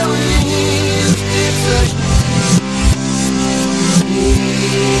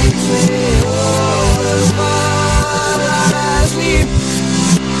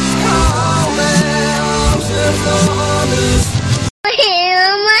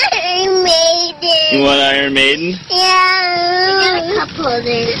 You want Iron Maiden? Yeah. I got a couple of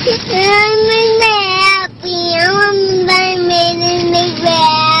these. I'm happy. I want Iron Maiden to make me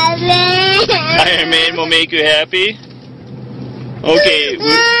happy. Iron Maiden will make you happy? Okay.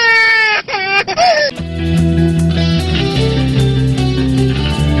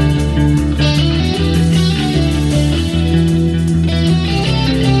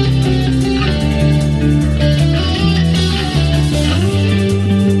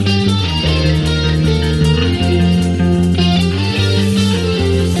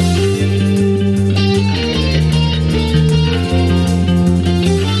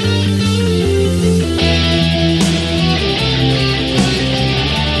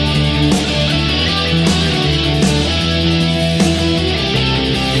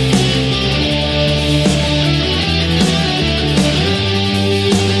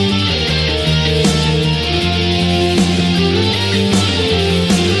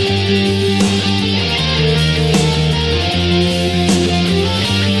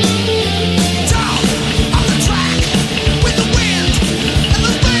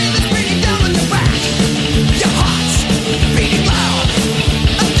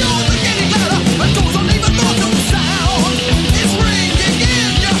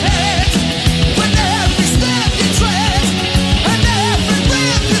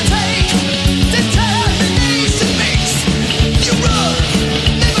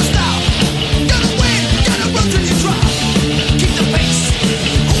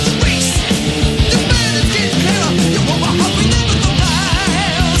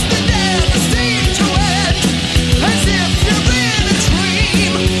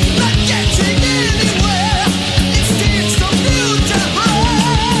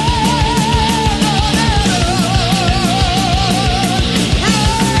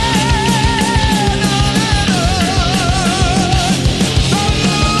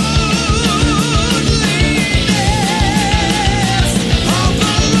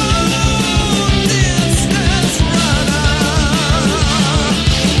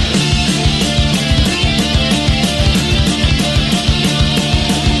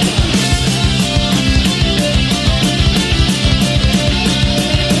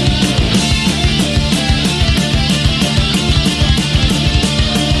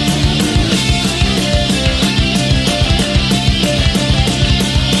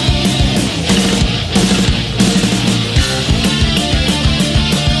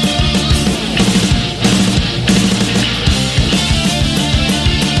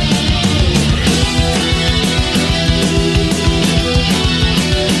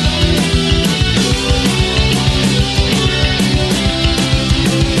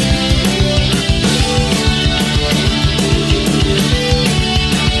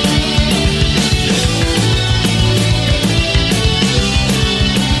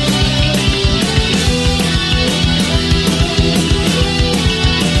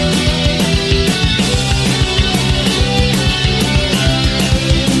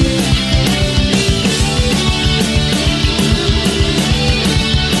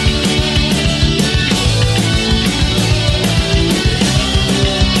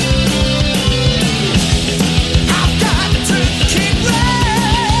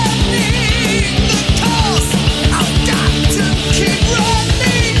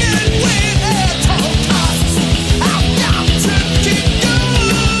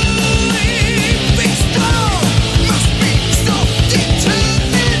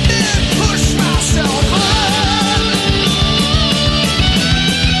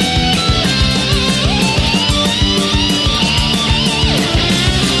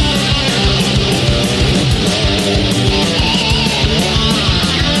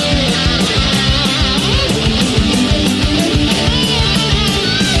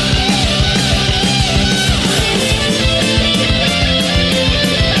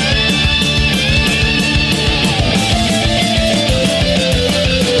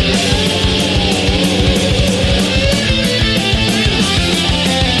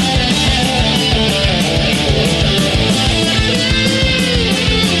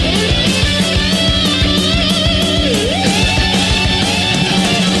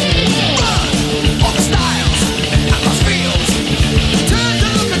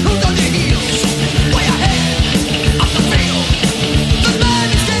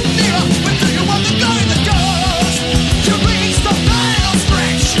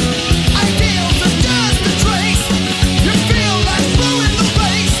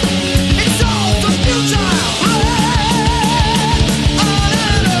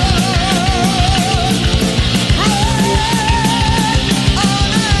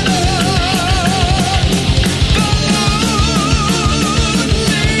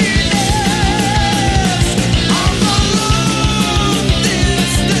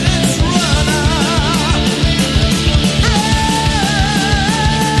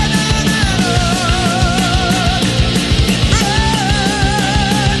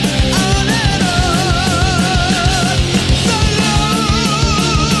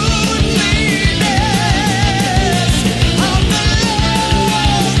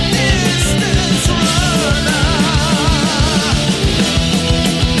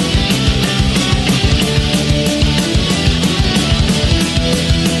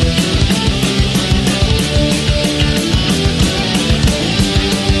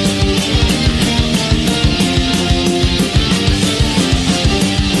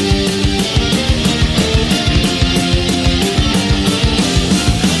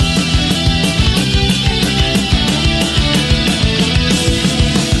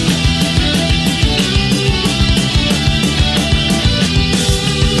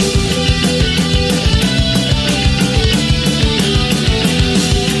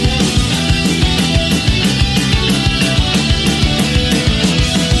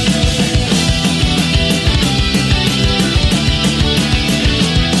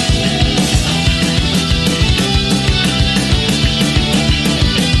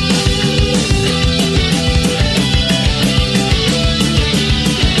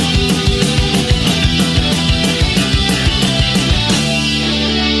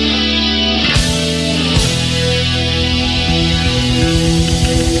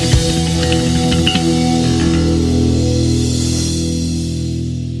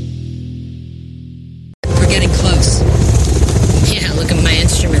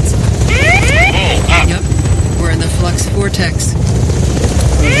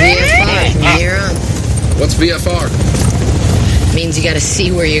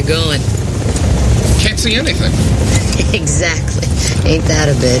 see where you're going. Can't see anything. Exactly. Ain't that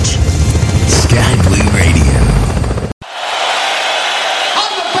a bitch? Sky Blue Radio.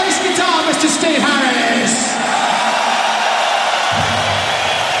 On the bass guitar, Mr. Steve Harris.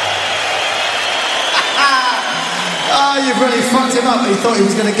 Oh, you've really fucked him up. He thought he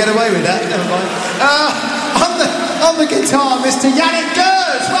was going to get away with that. Never mind. On the guitar, Mr. Yannick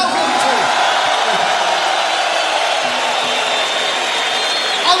Gers. Welcome to.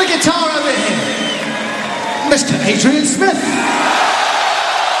 On the guitar over here, Mr. Adrian Smith.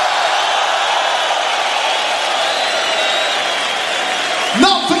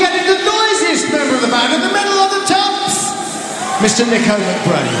 Not forgetting the noisiest member of the band in the middle of the tops, Mr. Nico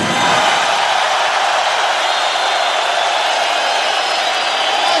McBrady.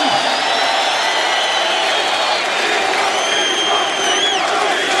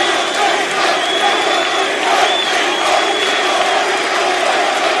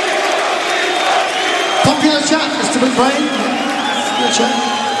 Popular chap, Mr. McBride. Popular chap.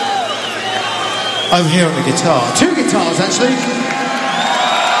 Over here on the guitar. Two guitars, actually.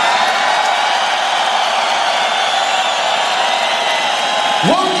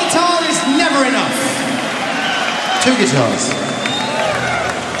 One guitar is never enough. Two guitars.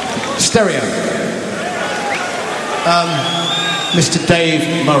 Stereo. Mr.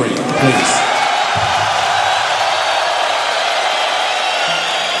 Dave Murray, please.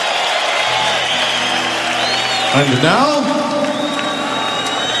 And now,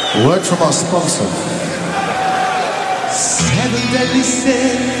 a word from our sponsor. 7 deadly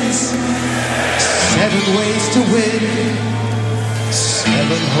sins, 7 ways to win, 7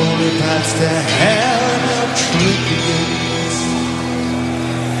 holy paths to hell, no truth begins.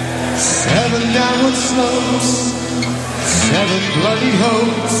 7 downward slopes, 7 bloody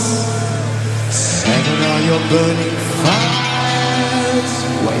hopes, 7 are your burning fires.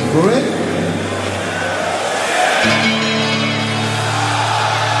 Wait for it.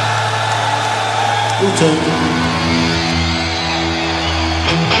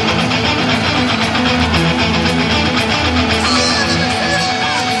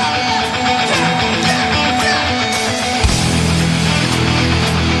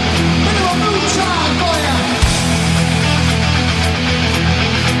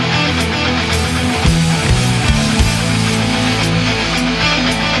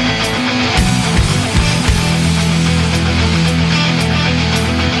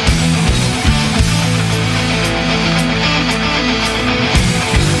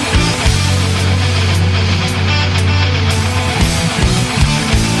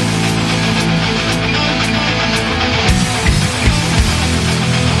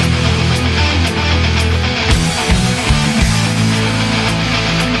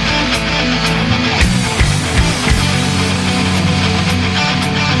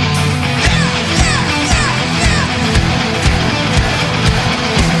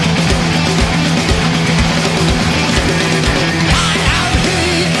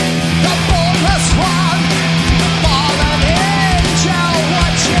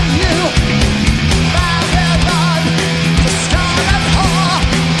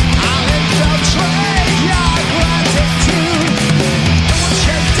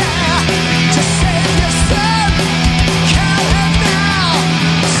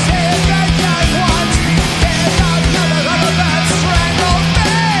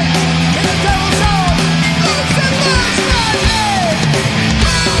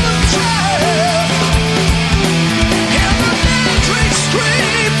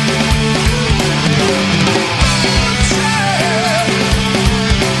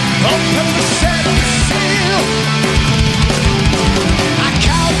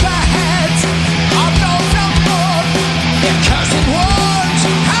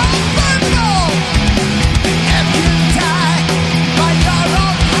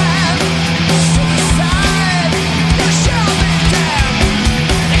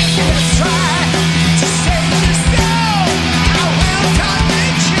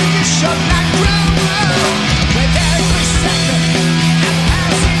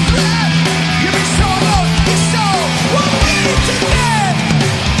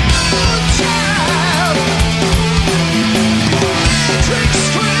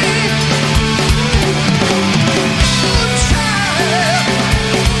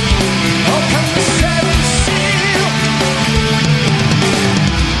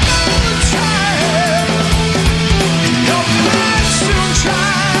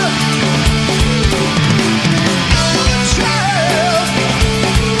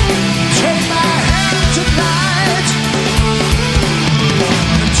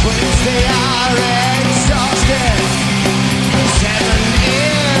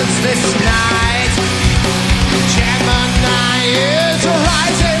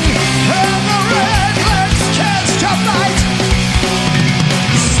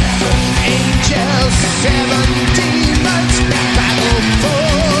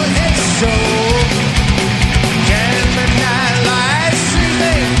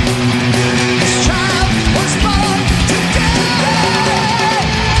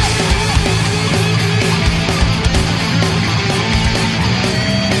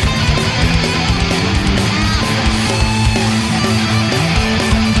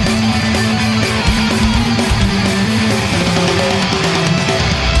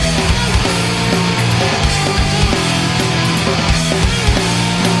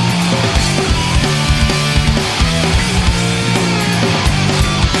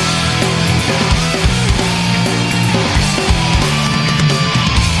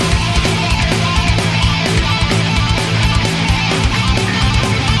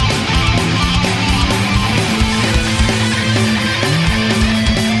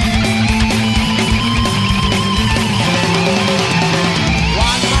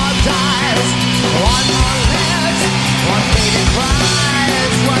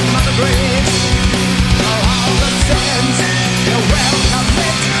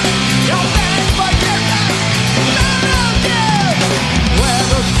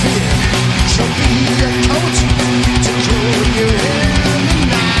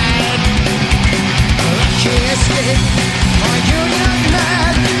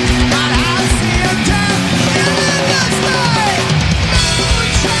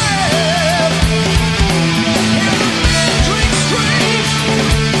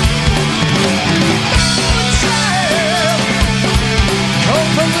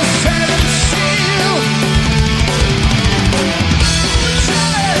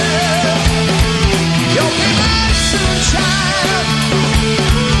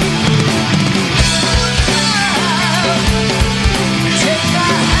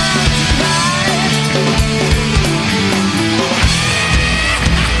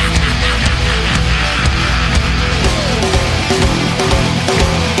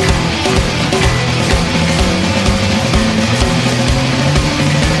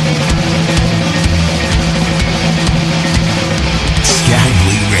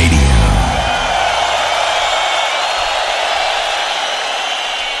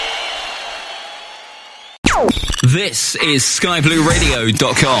 This is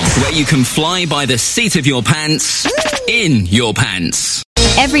skyblueradio.com, where you can fly by the seat of your pants, in your pants.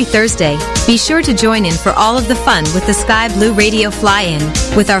 Every Thursday, be sure to join in for all of the fun with the Sky Blue Radio Fly-In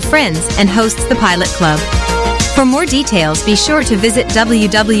with our friends and hosts the Pilot Club. For more details, be sure to visit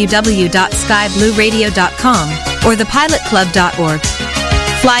www.skyblueradio.com or thepilotclub.org.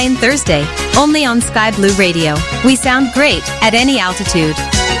 Fly-In Thursday, only on Sky Blue Radio. We sound great at any altitude.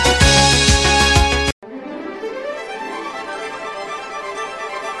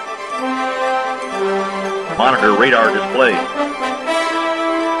 Monitor radar display.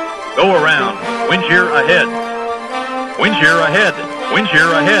 Go around. Wind shear ahead. Wind shear ahead. Wind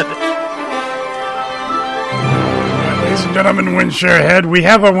shear ahead. Ladies and gentlemen, wind shear ahead. We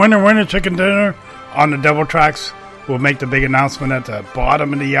have a winner chicken dinner on the Devil Tracks. We'll make the big announcement at the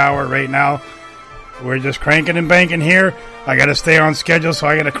bottom of the hour right now. We're just cranking and banking here. I got to stay on schedule, so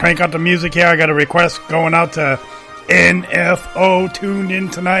I got to crank out the music here. I got a request going out to NFO tuned in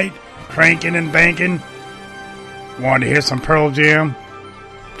tonight. Cranking and banking. Wanted to hear some Pearl Jam.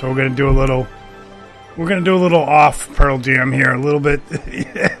 So we're going to do a little off Pearl Jam here a little bit.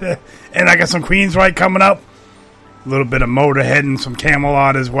 And I got some Queensryche coming up. A little bit of Motorhead and some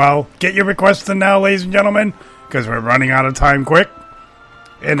Camelot as well. Get your requests in now, ladies and gentlemen, because we're running out of time quick.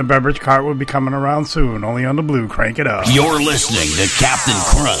 And the beverage cart will be coming around soon, only on the Blue. Crank it up. You're listening to Captain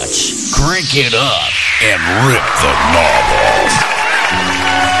Crunch. Crank it up and rip the knob off.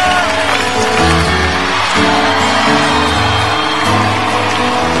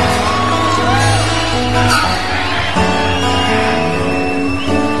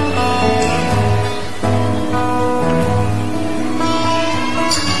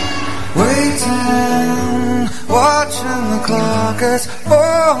 Watching the clock, it's 4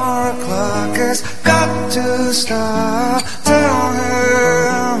 o'clock, it's got to stop. Tell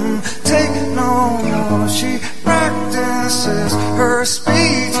him, take no more. She practices her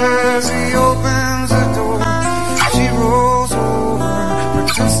speech as he opens the door. She rolls over,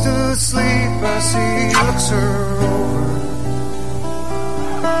 pretends to sleep as he looks her over.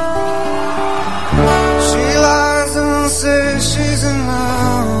 She lies and says she's in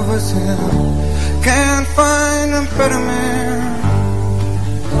love with him. Can't find a better man.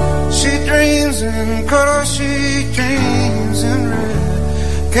 She dreams in color, she dreams in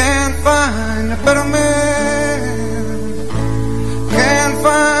red. Can't find a better man. Can't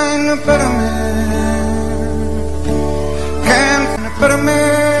find a better man. Can't find a better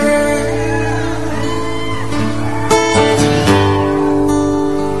man.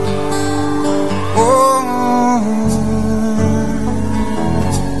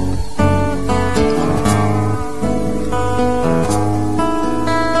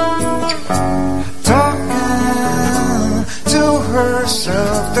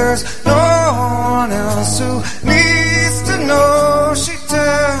 There's no one else who needs to know, she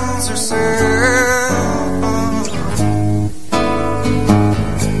tells herself.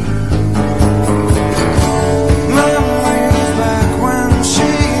 Memories back when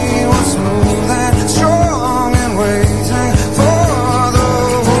she was smooth and strong and waiting for the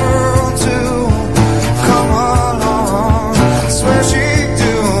world to come along. I swear she'd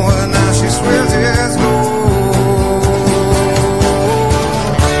do, and now she swears it's gold.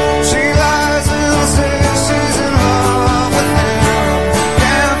 She's in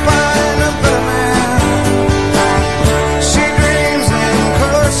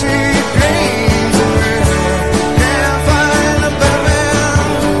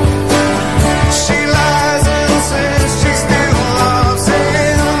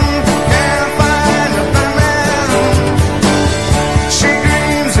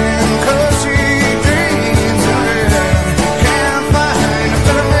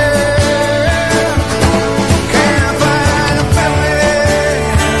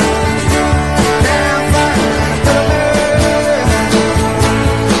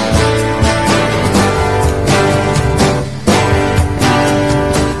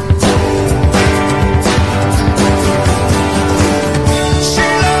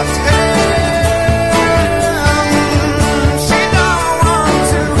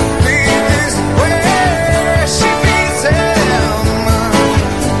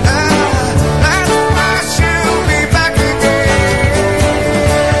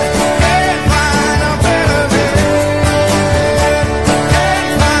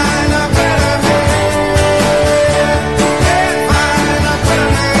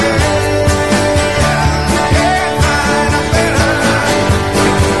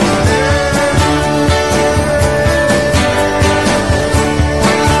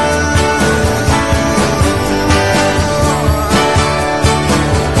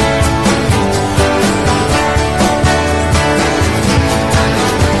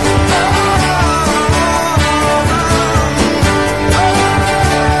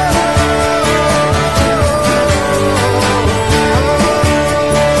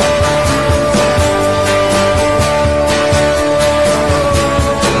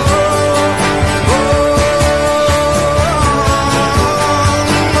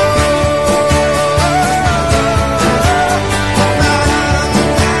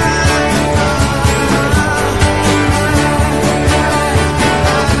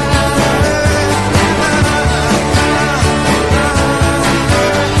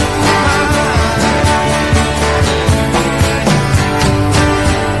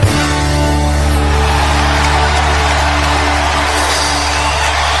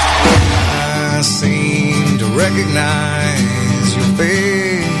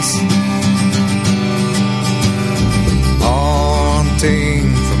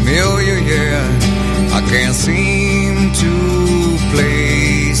something familiar yet. I can't seem to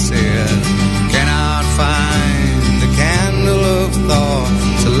place it. Cannot find the candle of thought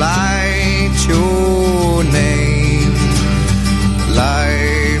to light your name.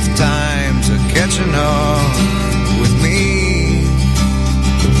 Lifetimes are catching up with me.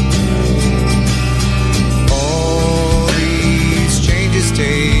 All these changes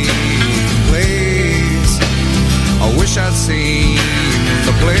take place. I wish I'd seen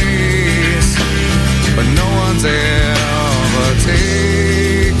the place, but no one's ever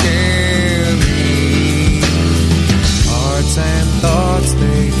taken me. Hearts and thoughts,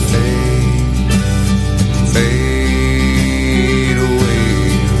 they fade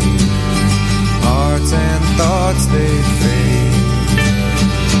away. Hearts and thoughts, they fade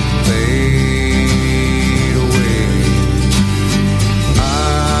away.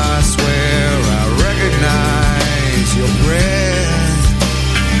 I swear I recognize your breath.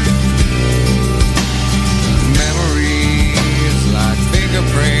 Memories like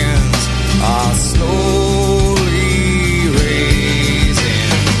fingerprints are slowly erasing.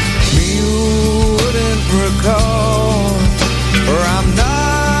 You wouldn't recall, or I'm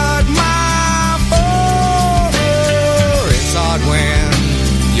not my father. It's hard when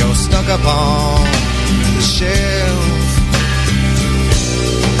you're stuck upon the shelf.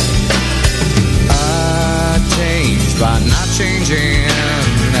 I changed by not changing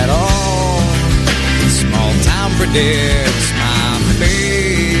at all. Small town predicts my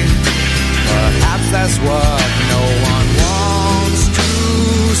fate. Perhaps that's what no one wants to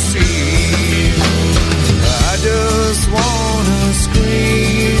see. I just wanna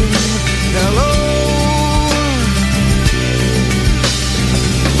scream hello.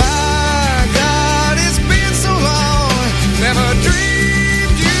 My God, it's been so long. Never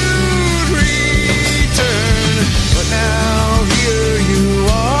dreamed you'd return, but now here you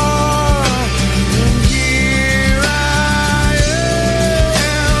are, and here I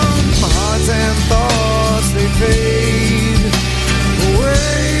am. My hearts and thoughts, they fade away.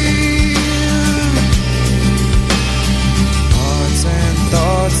 Hearts and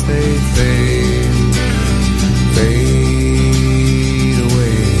thoughts, they fade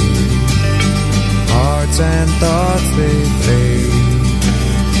away. Hearts and thoughts, they fade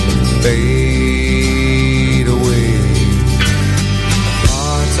away.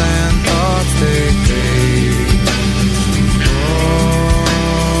 Hearts and thoughts, they fade away.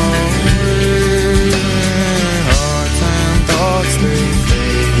 Hearts and thoughts, they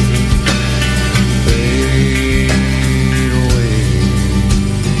fade away.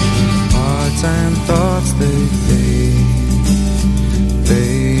 Hearts and thoughts, they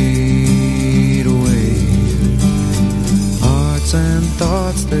fade away. Hearts and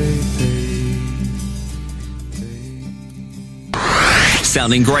thoughts, they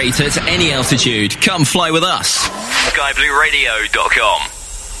Sounding great at any altitude. Come fly with us.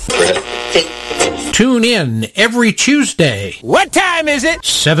 SkyBlueRadio.com. Tune in every Tuesday. What time is it?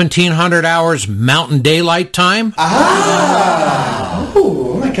 1700 hours Mountain Daylight Time.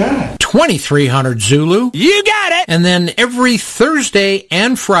 Oh my God. 2300 Zulu. You got it. And then every Thursday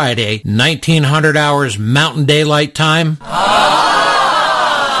and Friday, 1900 hours Mountain Daylight Time.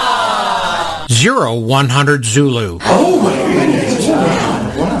 0100 Zulu. Oh my goodness.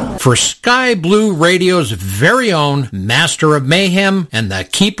 Wow. For Sky Blue Radio's very own Master of Mayhem and the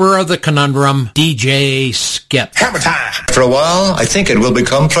Keeper of the Conundrum, DJ Skip. Hammer time. For a while, I think it will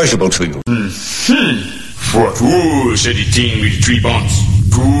become pleasurable to you. Who said the thing with 3 pounds?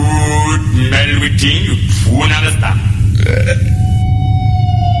 Good mel with thing, you understand?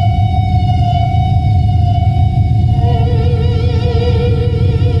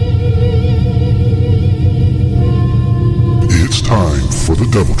 It's time for the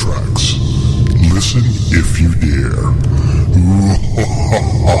Devil Tracks. Listen if you dare.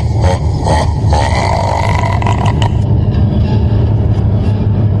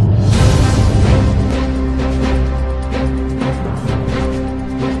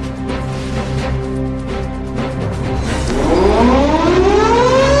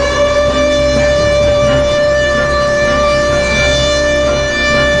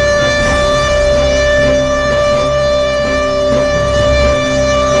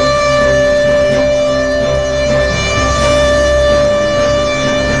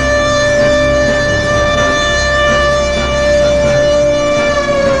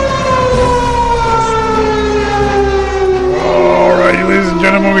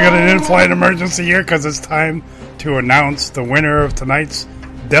 In-flight emergency here because it's time to announce the winner of tonight's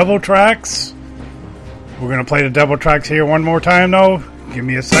Devil Tracks. We're going to play the Devil Tracks here one more time though. Give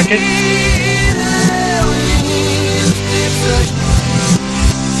me a second.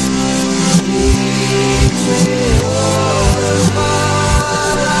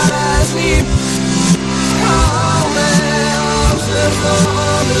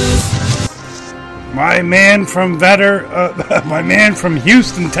 my man from my man from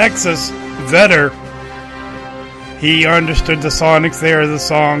Houston, Texas, Vetter. He understood the sonics there of the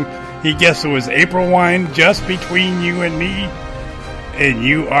song. He guessed it was April Wine, Just Between You and Me. And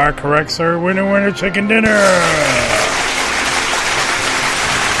you are correct, sir. Winner, winner, chicken dinner.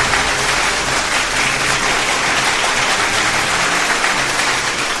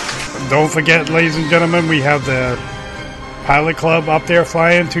 Don't forget, ladies and gentlemen, we have the Pilot Club up there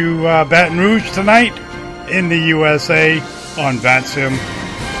flying to Baton Rouge tonight in the USA on VATSIM.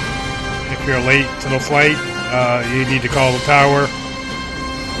 If you're late to the flight, you need to call the tower,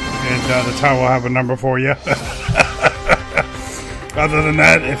 and the tower will have a number for you. Other than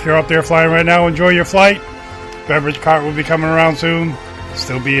that, if you're up there flying right now, enjoy your flight. Beverage cart will be coming around soon.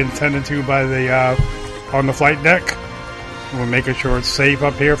 Still being attended to by the on the flight deck. We're making sure it's safe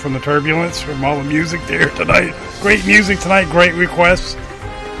up here from the turbulence, from all the music there tonight. Great music tonight, great requests.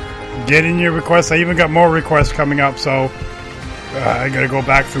 Get in your requests. I even got more requests coming up, so I got to go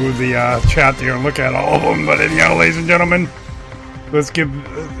back through the chat there and look at all of them. But anyhow, ladies and gentlemen, let's give...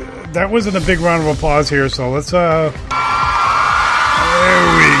 that wasn't a big round of applause here, so let's... there we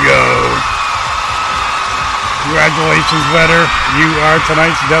go. Congratulations, Vetter. You are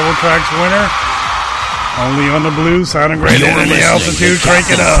tonight's Devil Tracks winner. Only on the blue, sounding great at any altitude.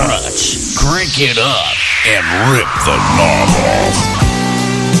 Crank it up. Crank it up and rip the knob off.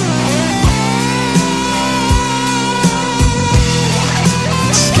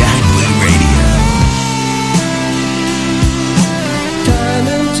 Sky Blue Radio. Time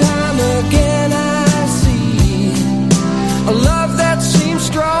and time again I see a love that seems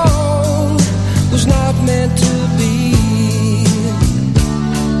strong was not meant to be.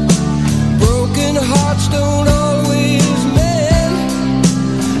 Broken hearts don't always mend,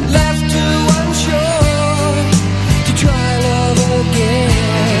 left too unsure to try love again.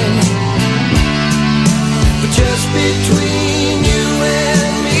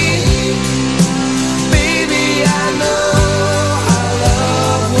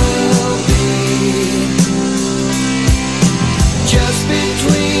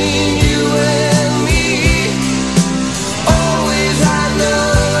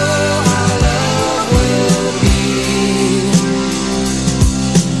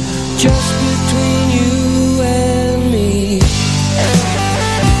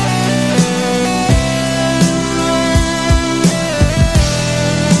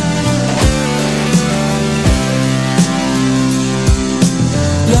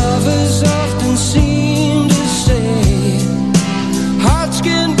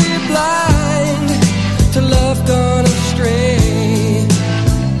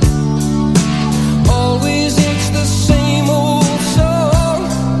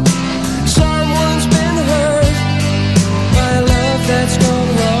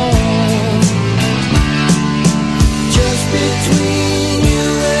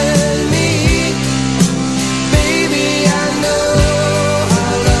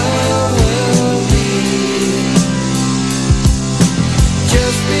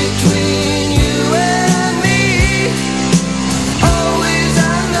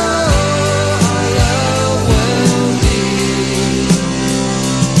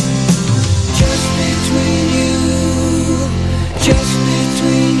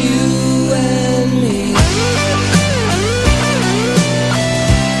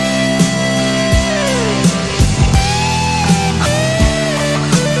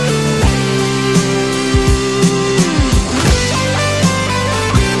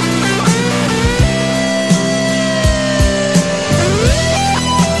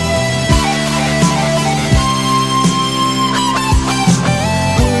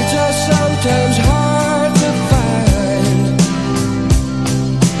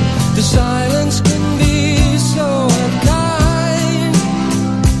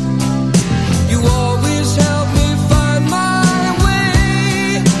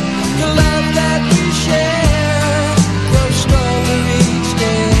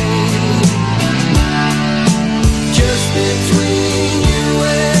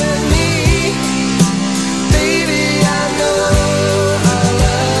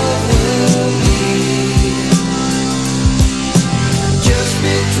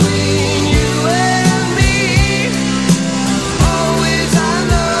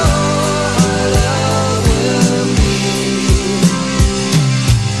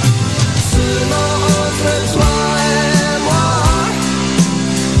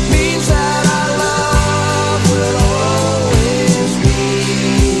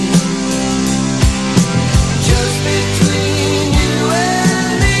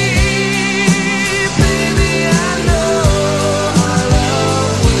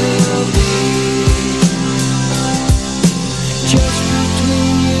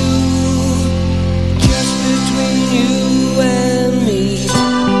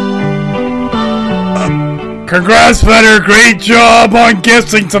 Congrats, Feder. Great job on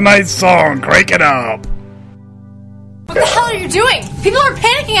guessing tonight's song. Crank it up. What the hell are you doing? People are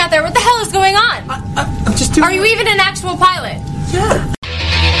panicking out there. What the hell is going on? I'm just doing... Are you even an actual pilot? Yeah.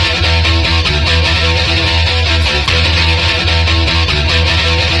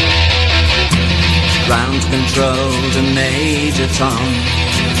 Ground control to Major Tom.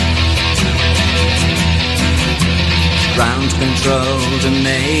 Ground control to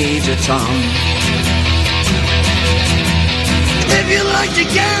Major Tom. If you like to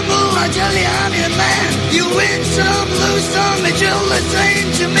gamble, I tell you I'm your man. You win some, lose some, it's all the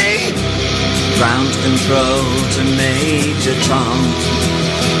same to me. Ground control to Major Tom.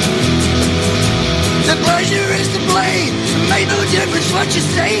 The pleasure is to play. It made no difference what you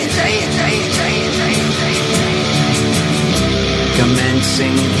say.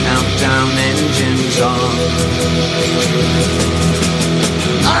 Commencing countdown, engines on.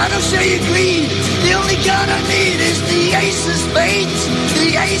 I don't say agree. The only card I need is the ace of spades.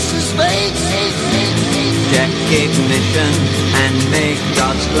 The ace of spades. Check ignition and make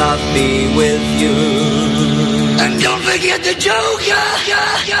God's love be with you. And don't forget the Joker.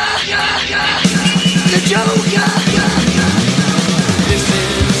 The Joker. This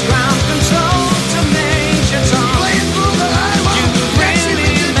is ground control to Major Tom. Playing for the high one. You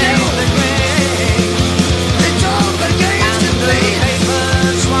really made the grade. It's all the games to play.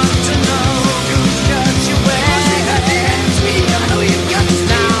 Papers want to know whose shirt you wear. I know you've got to stay.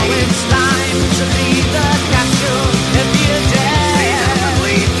 Now it's time to be the capsule if you dare.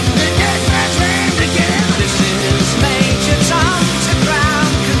 The dead man's hand again. This is Major Tom to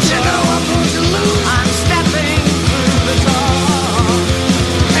ground control. You know I'm going to lose. I'm stepping through the door.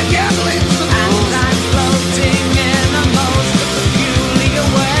 And gambling's the And rules. I'm floating in a most peculiar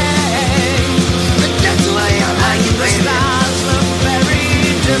way. But that's the way I like it, The baby. stars look very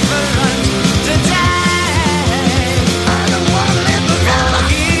different today. I don't want to live forever.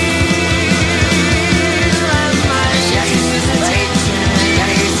 Here am I, The ace of spades. The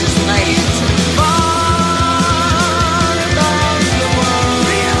ace of spades. born above the world.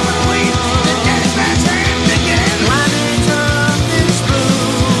 Real and weak. The dead man's hand again. Planet Earth is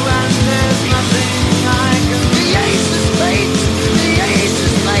blue and there's nothing I can do. The ace of spades. The ace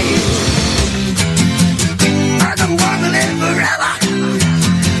of spades. I don't want to live forever.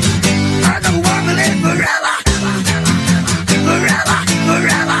 I don't want to live forever. Forever.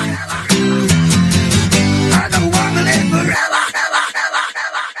 I don't want to live forever.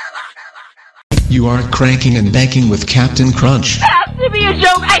 You are cranking and banking with Captain Crunch. It has to be a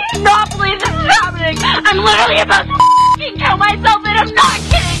joke. I cannot believe this is happening. I'm literally about to f***ing kill myself, and I'm not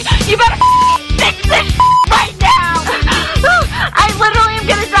kidding. You better f***ing fix this right now. I literally am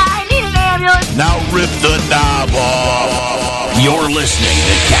gonna die. I need an ambulance. Now rip the knob off. You're listening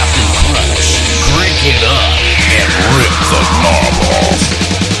to Captain Crunch. Crank it up and rip the knob off.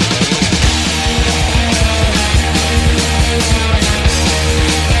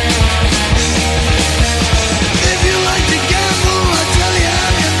 If you like to gamble, I tell you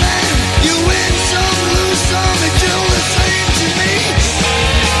I'm your man. You win some, lose some, it's all the same to me.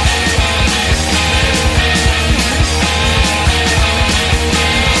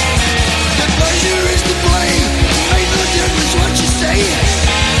 The pleasure is to play. Make no difference what you say.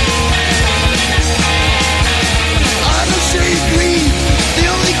 I don't say agree. The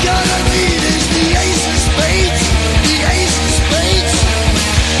only card I need is the ace of spades. The ace of spades.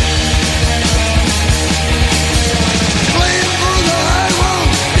 Playing for the high road,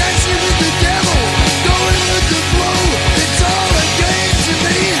 dancing with the devil, going with the flow. It's all a game to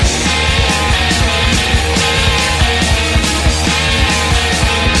me.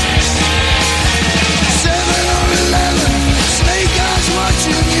 7 or 11, snake eyes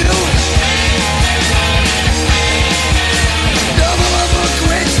watching you. Double up or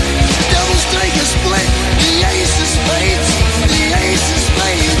quit, doubles take a split. The ace of spades, the ace of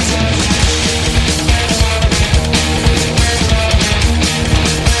spades.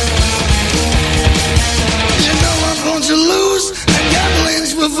 You know I'm going to lose, and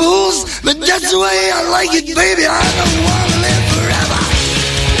gambling's for fools. But that's the way I like it, baby. I don't want to live forever.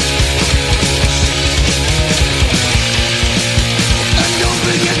 And don't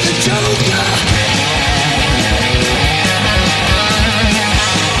forget the Joker.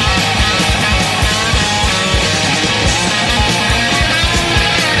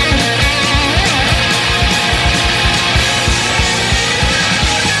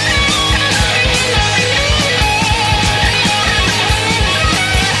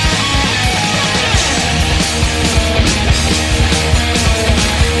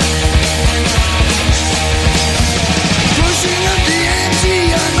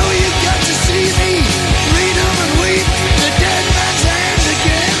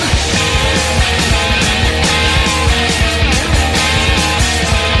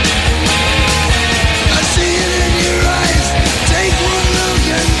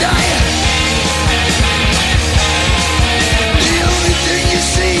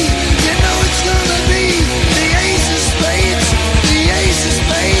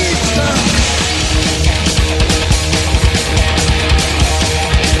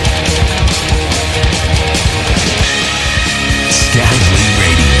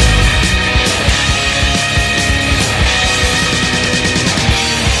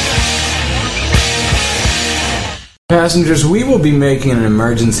 Passengers, we will be making an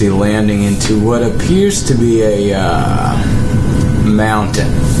emergency landing into what appears to be a,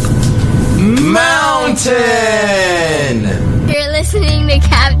 mountain. Mountain! You're listening to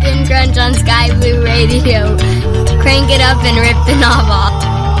Captain Crunch on Sky Blue Radio. Crank it up and rip the knob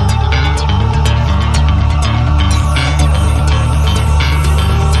off.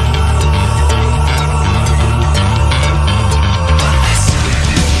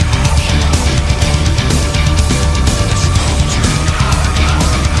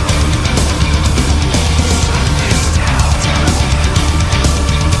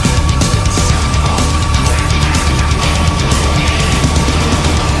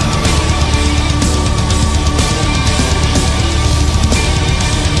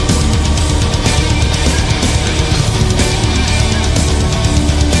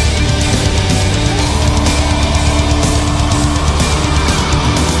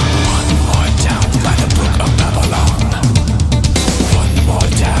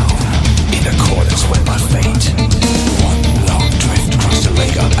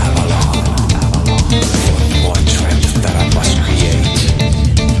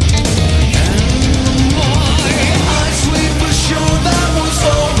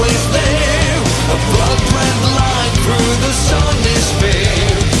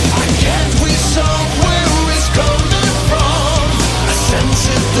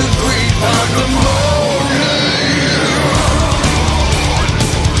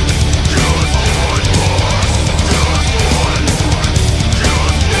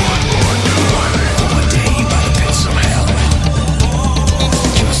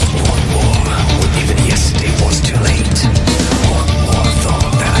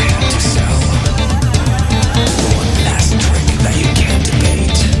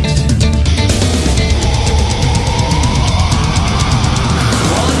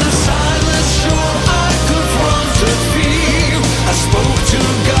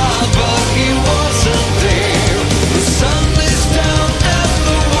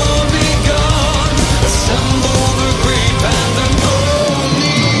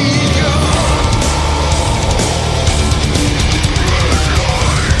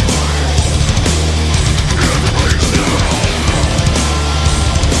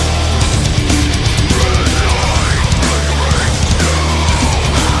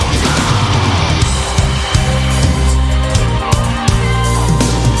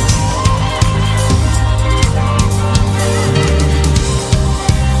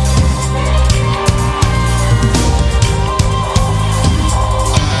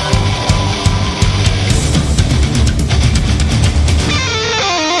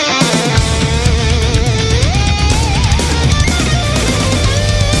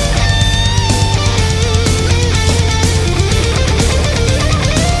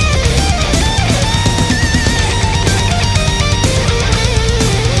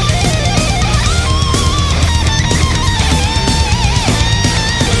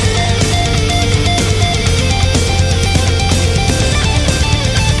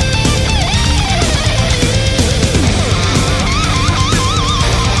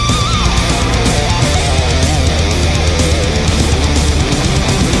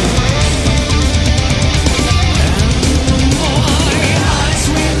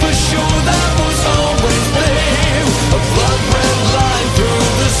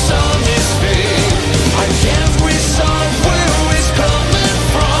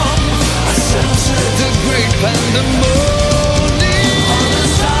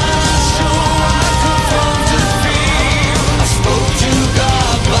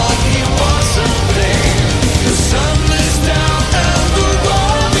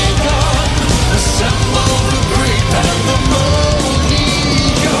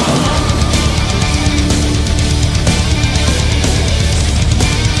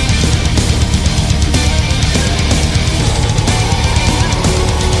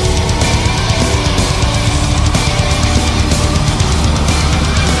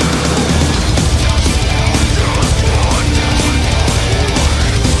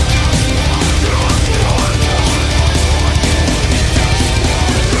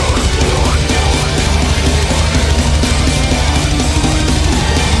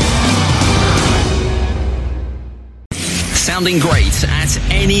 Sounding great at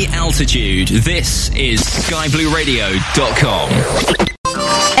any altitude. This is skyblueradio.com.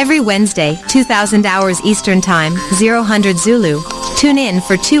 Every Wednesday, 2000 hours Eastern Time, 0000 Zulu. Tune in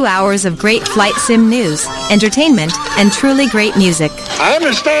for 2 hours of great flight sim news, entertainment, and truly great music. I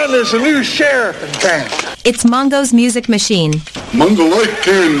understand there's a new sheriff in town. It's Mongo's Music Machine. Mongo like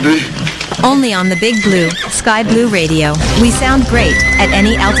candy. Only on the Big Blue, Sky Blue Radio. We sound great at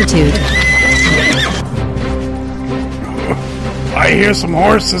any altitude. I hear some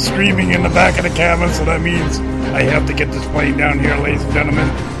horses screaming in the back of the cabin, so that means I have to get this plane down here, ladies and gentlemen.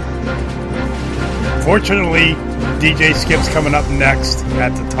 Fortunately, DJ Skip's coming up next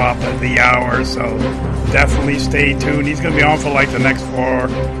at the top of the hour, so definitely stay tuned. He's going to be on for like the next 4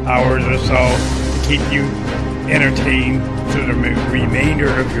 hours or so to keep you entertained through the remainder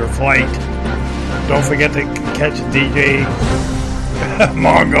of your flight. Don't forget to catch DJ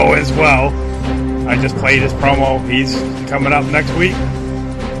Mongo as well. I just played his promo. He's coming up next week.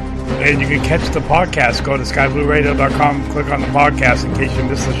 And you can catch the podcast. Go to skyblueradio.com, click on the podcast in case you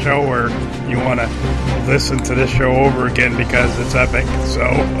missed the show or you want to listen to this show over again because it's epic. So,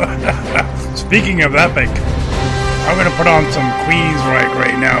 speaking of epic, I'm going to put on some Queensryche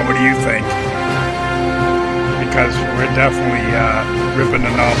right now. What do you think? Because we're definitely ripping the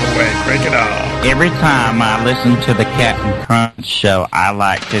knob away. Crank it out. Every time I listen to the Captain Crunch show, I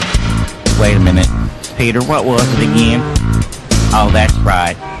like to... Wait a minute. Peter, what was it again? Oh, that's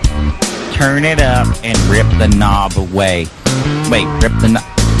right. Turn it up and rip the knob away. Wait, rip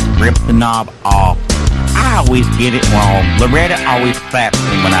the knob off. I always get it wrong. Loretta always slaps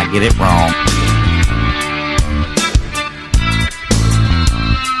me when I get it wrong.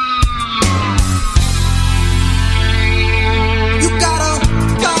 You got a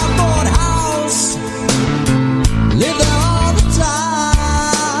cardboard house, live there all the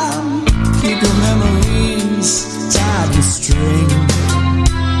time, keep your memories tied to string.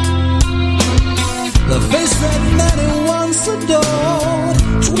 The face that many once adored,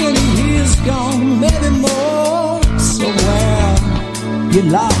 20 years gone, maybe more. Somewhere you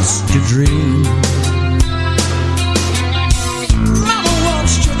lost your dream. Mama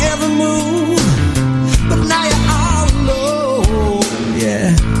watched your every move, but now you're all alone.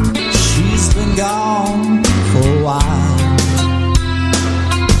 Yeah, she's been gone for a while.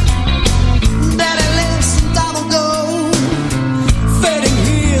 Daddy left some time ago, fading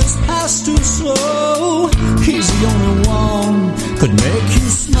years past too slow. He's the only one could make you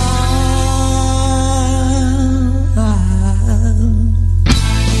smile.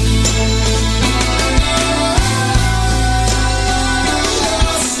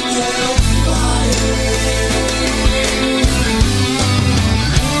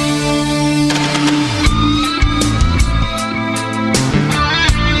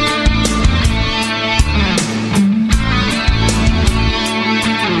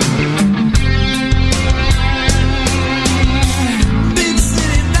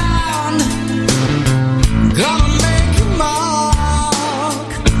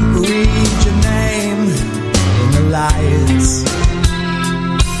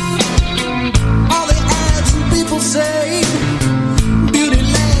 All the ads and people say, beauty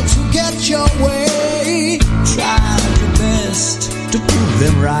lads who get your way. Try your best to prove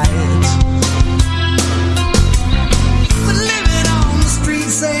them right. But living on the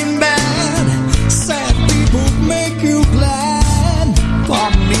streets ain't bad. Sad people make you glad.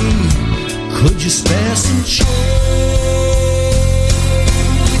 Pardon me, could you spare some change?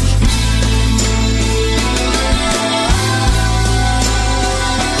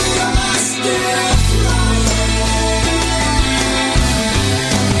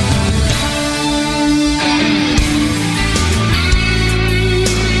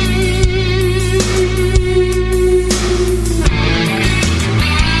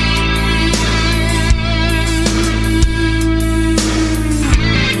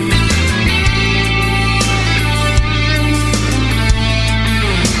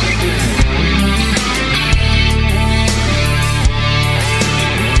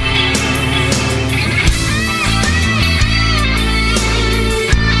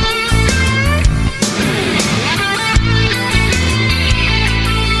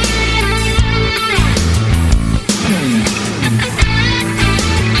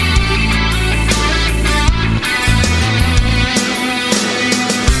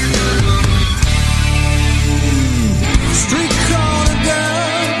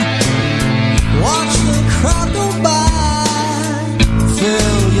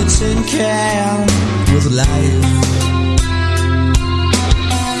 Can with life.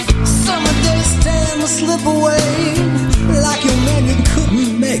 Summer days tend to slip away like your man, you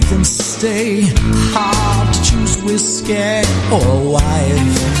couldn't make them stay. Hard to choose whiskey or a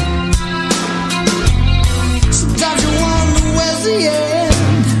wife. Sometimes you wonder where's the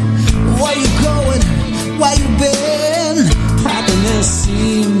end. Where you going? Where you been? Happiness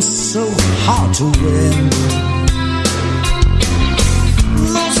seems so hard to win.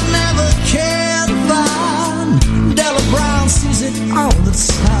 Della Brown sees it all the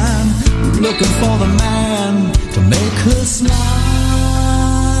time, looking for the man to make her smile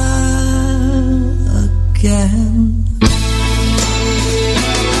again.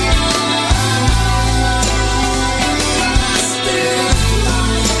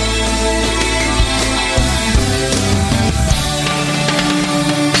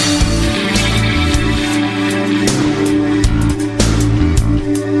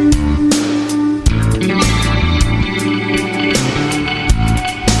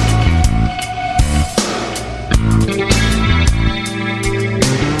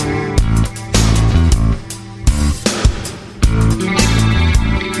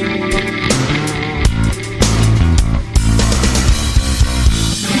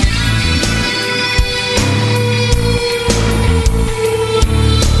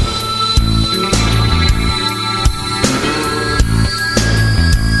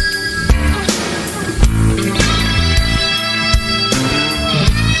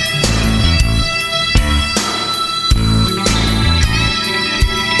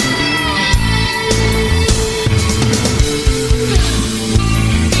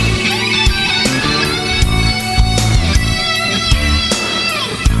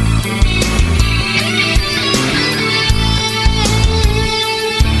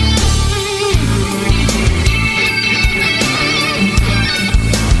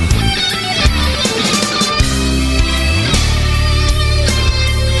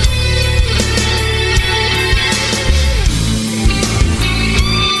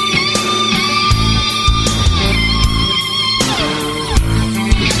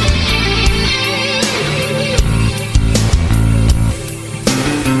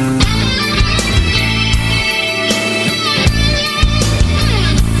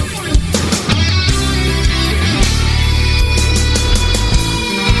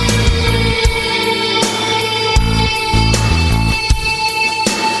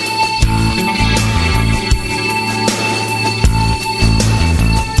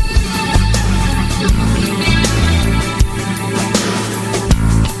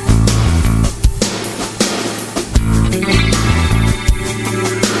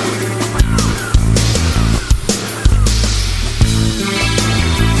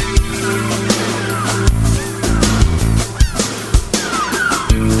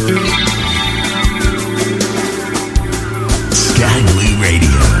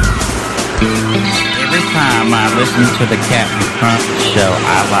 listen to the Captain Crunch show,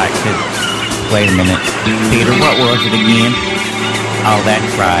 I like to... Wait a minute. Peter, what was it again? Oh,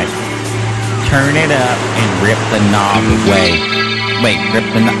 that's right. Turn it up and rip the knob away. Wait, rip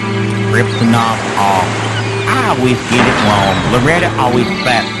the knob off. I always get it wrong. Loretta always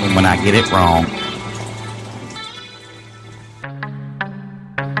slaps me when I get it wrong.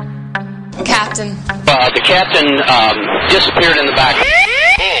 Captain. The captain disappeared in the back.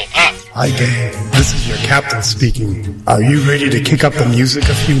 Hi gang, this is your captain speaking. Are you ready to kick up the music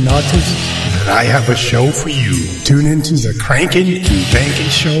a few notches? Then I have a show for you. Tune into the Crankin' and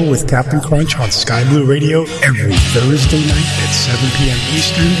Bankin' Show with Captain Crunch on Sky Blue Radio every Thursday night at 7 p.m.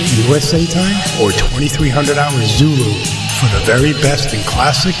 Eastern USA time or 2300 hours Zulu for the very best in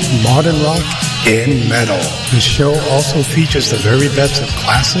classic, modern rock, and metal. The show also features the very best of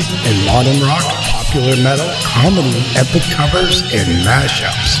classic and modern rock, popular metal, comedy, epic covers, and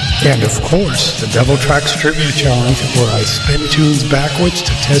mashups. And of course, the Devil Tracks Trivia Challenge, where I spin tunes backwards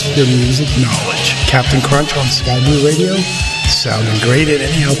to test your music knowledge. Captain Crunch on Sky Blue Radio, sounding great at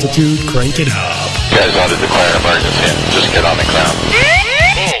any altitude, crank it up. You guys ought to declare an emergency and just get on the ground.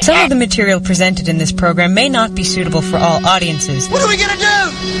 Some of the material presented in this program may not be suitable for all audiences. What are we gonna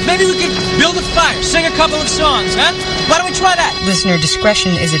do? Maybe we could build a fire, sing a couple of songs, huh? Why don't we try that? Listener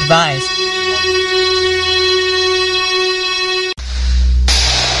discretion is advised.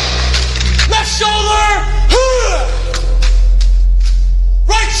 Left shoulder,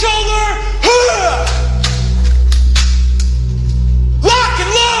 right shoulder, lock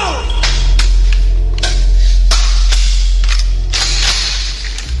and load.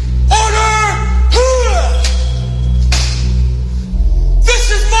 Order!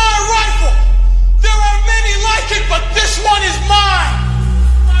 This is my rifle! There are many like it, but this one is mine!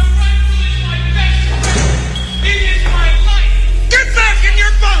 My rifle is my best. It is my life! Get back in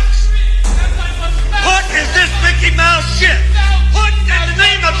your bunks! What is this Mickey Mouse shit? What in the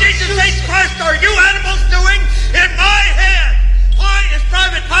name of Jesus H. Christ are you animals doing in my head? Why is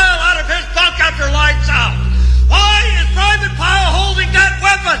Private Pyle out of his bunk after lights out? Why is Private Pyle holding that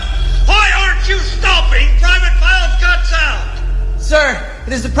weapon? Why aren't you stomping Private Pyle's guts out? Sir,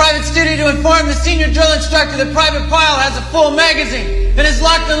 it is the private's duty to inform the senior drill instructor that Private Pyle has a full magazine and is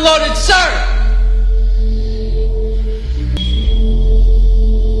locked and loaded, sir!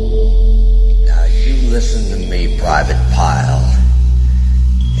 Now you listen to me, Private Pyle,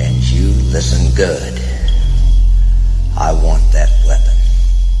 and you listen good. I want that weapon,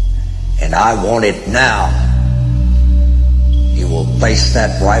 and I want it now. You will place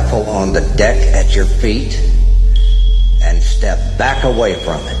that rifle on the deck at your feet and step back away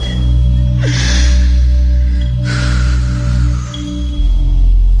from it.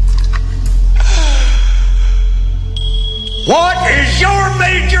 What is your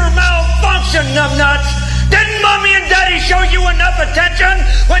major malfunction, numbnuts? Didn't Mommy and Daddy show you enough attention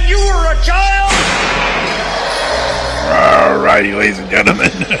when you were a child? Alrighty, ladies and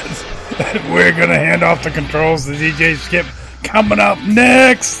gentlemen. We're going to hand off the controls to DJ Skip. Coming up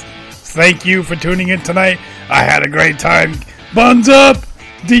next, thank you for tuning in tonight. I had a great time. Buns up.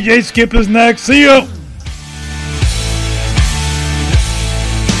 DJ Skip is next. See you.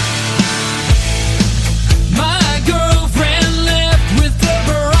 My girlfriend left with a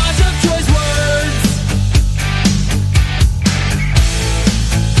barrage of choice words.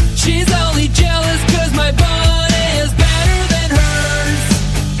 She's only jealous 'cause my body is better than hers.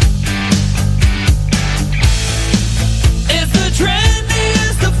 It's the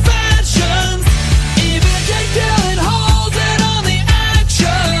trendiest of fashions. Even Jake Dylan holds it on the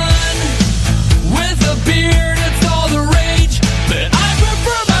action. With a beard, it's all the rage. But I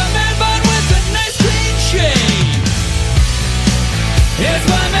prefer my man bun with a nice clean shave. It's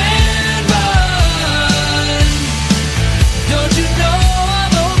my man bun. Don't you know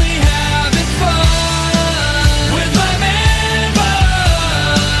I'm only having fun with my man bun?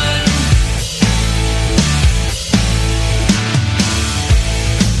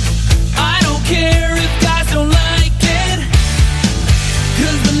 I don't care if guys don't like it,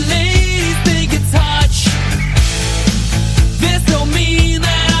 'cause the ladies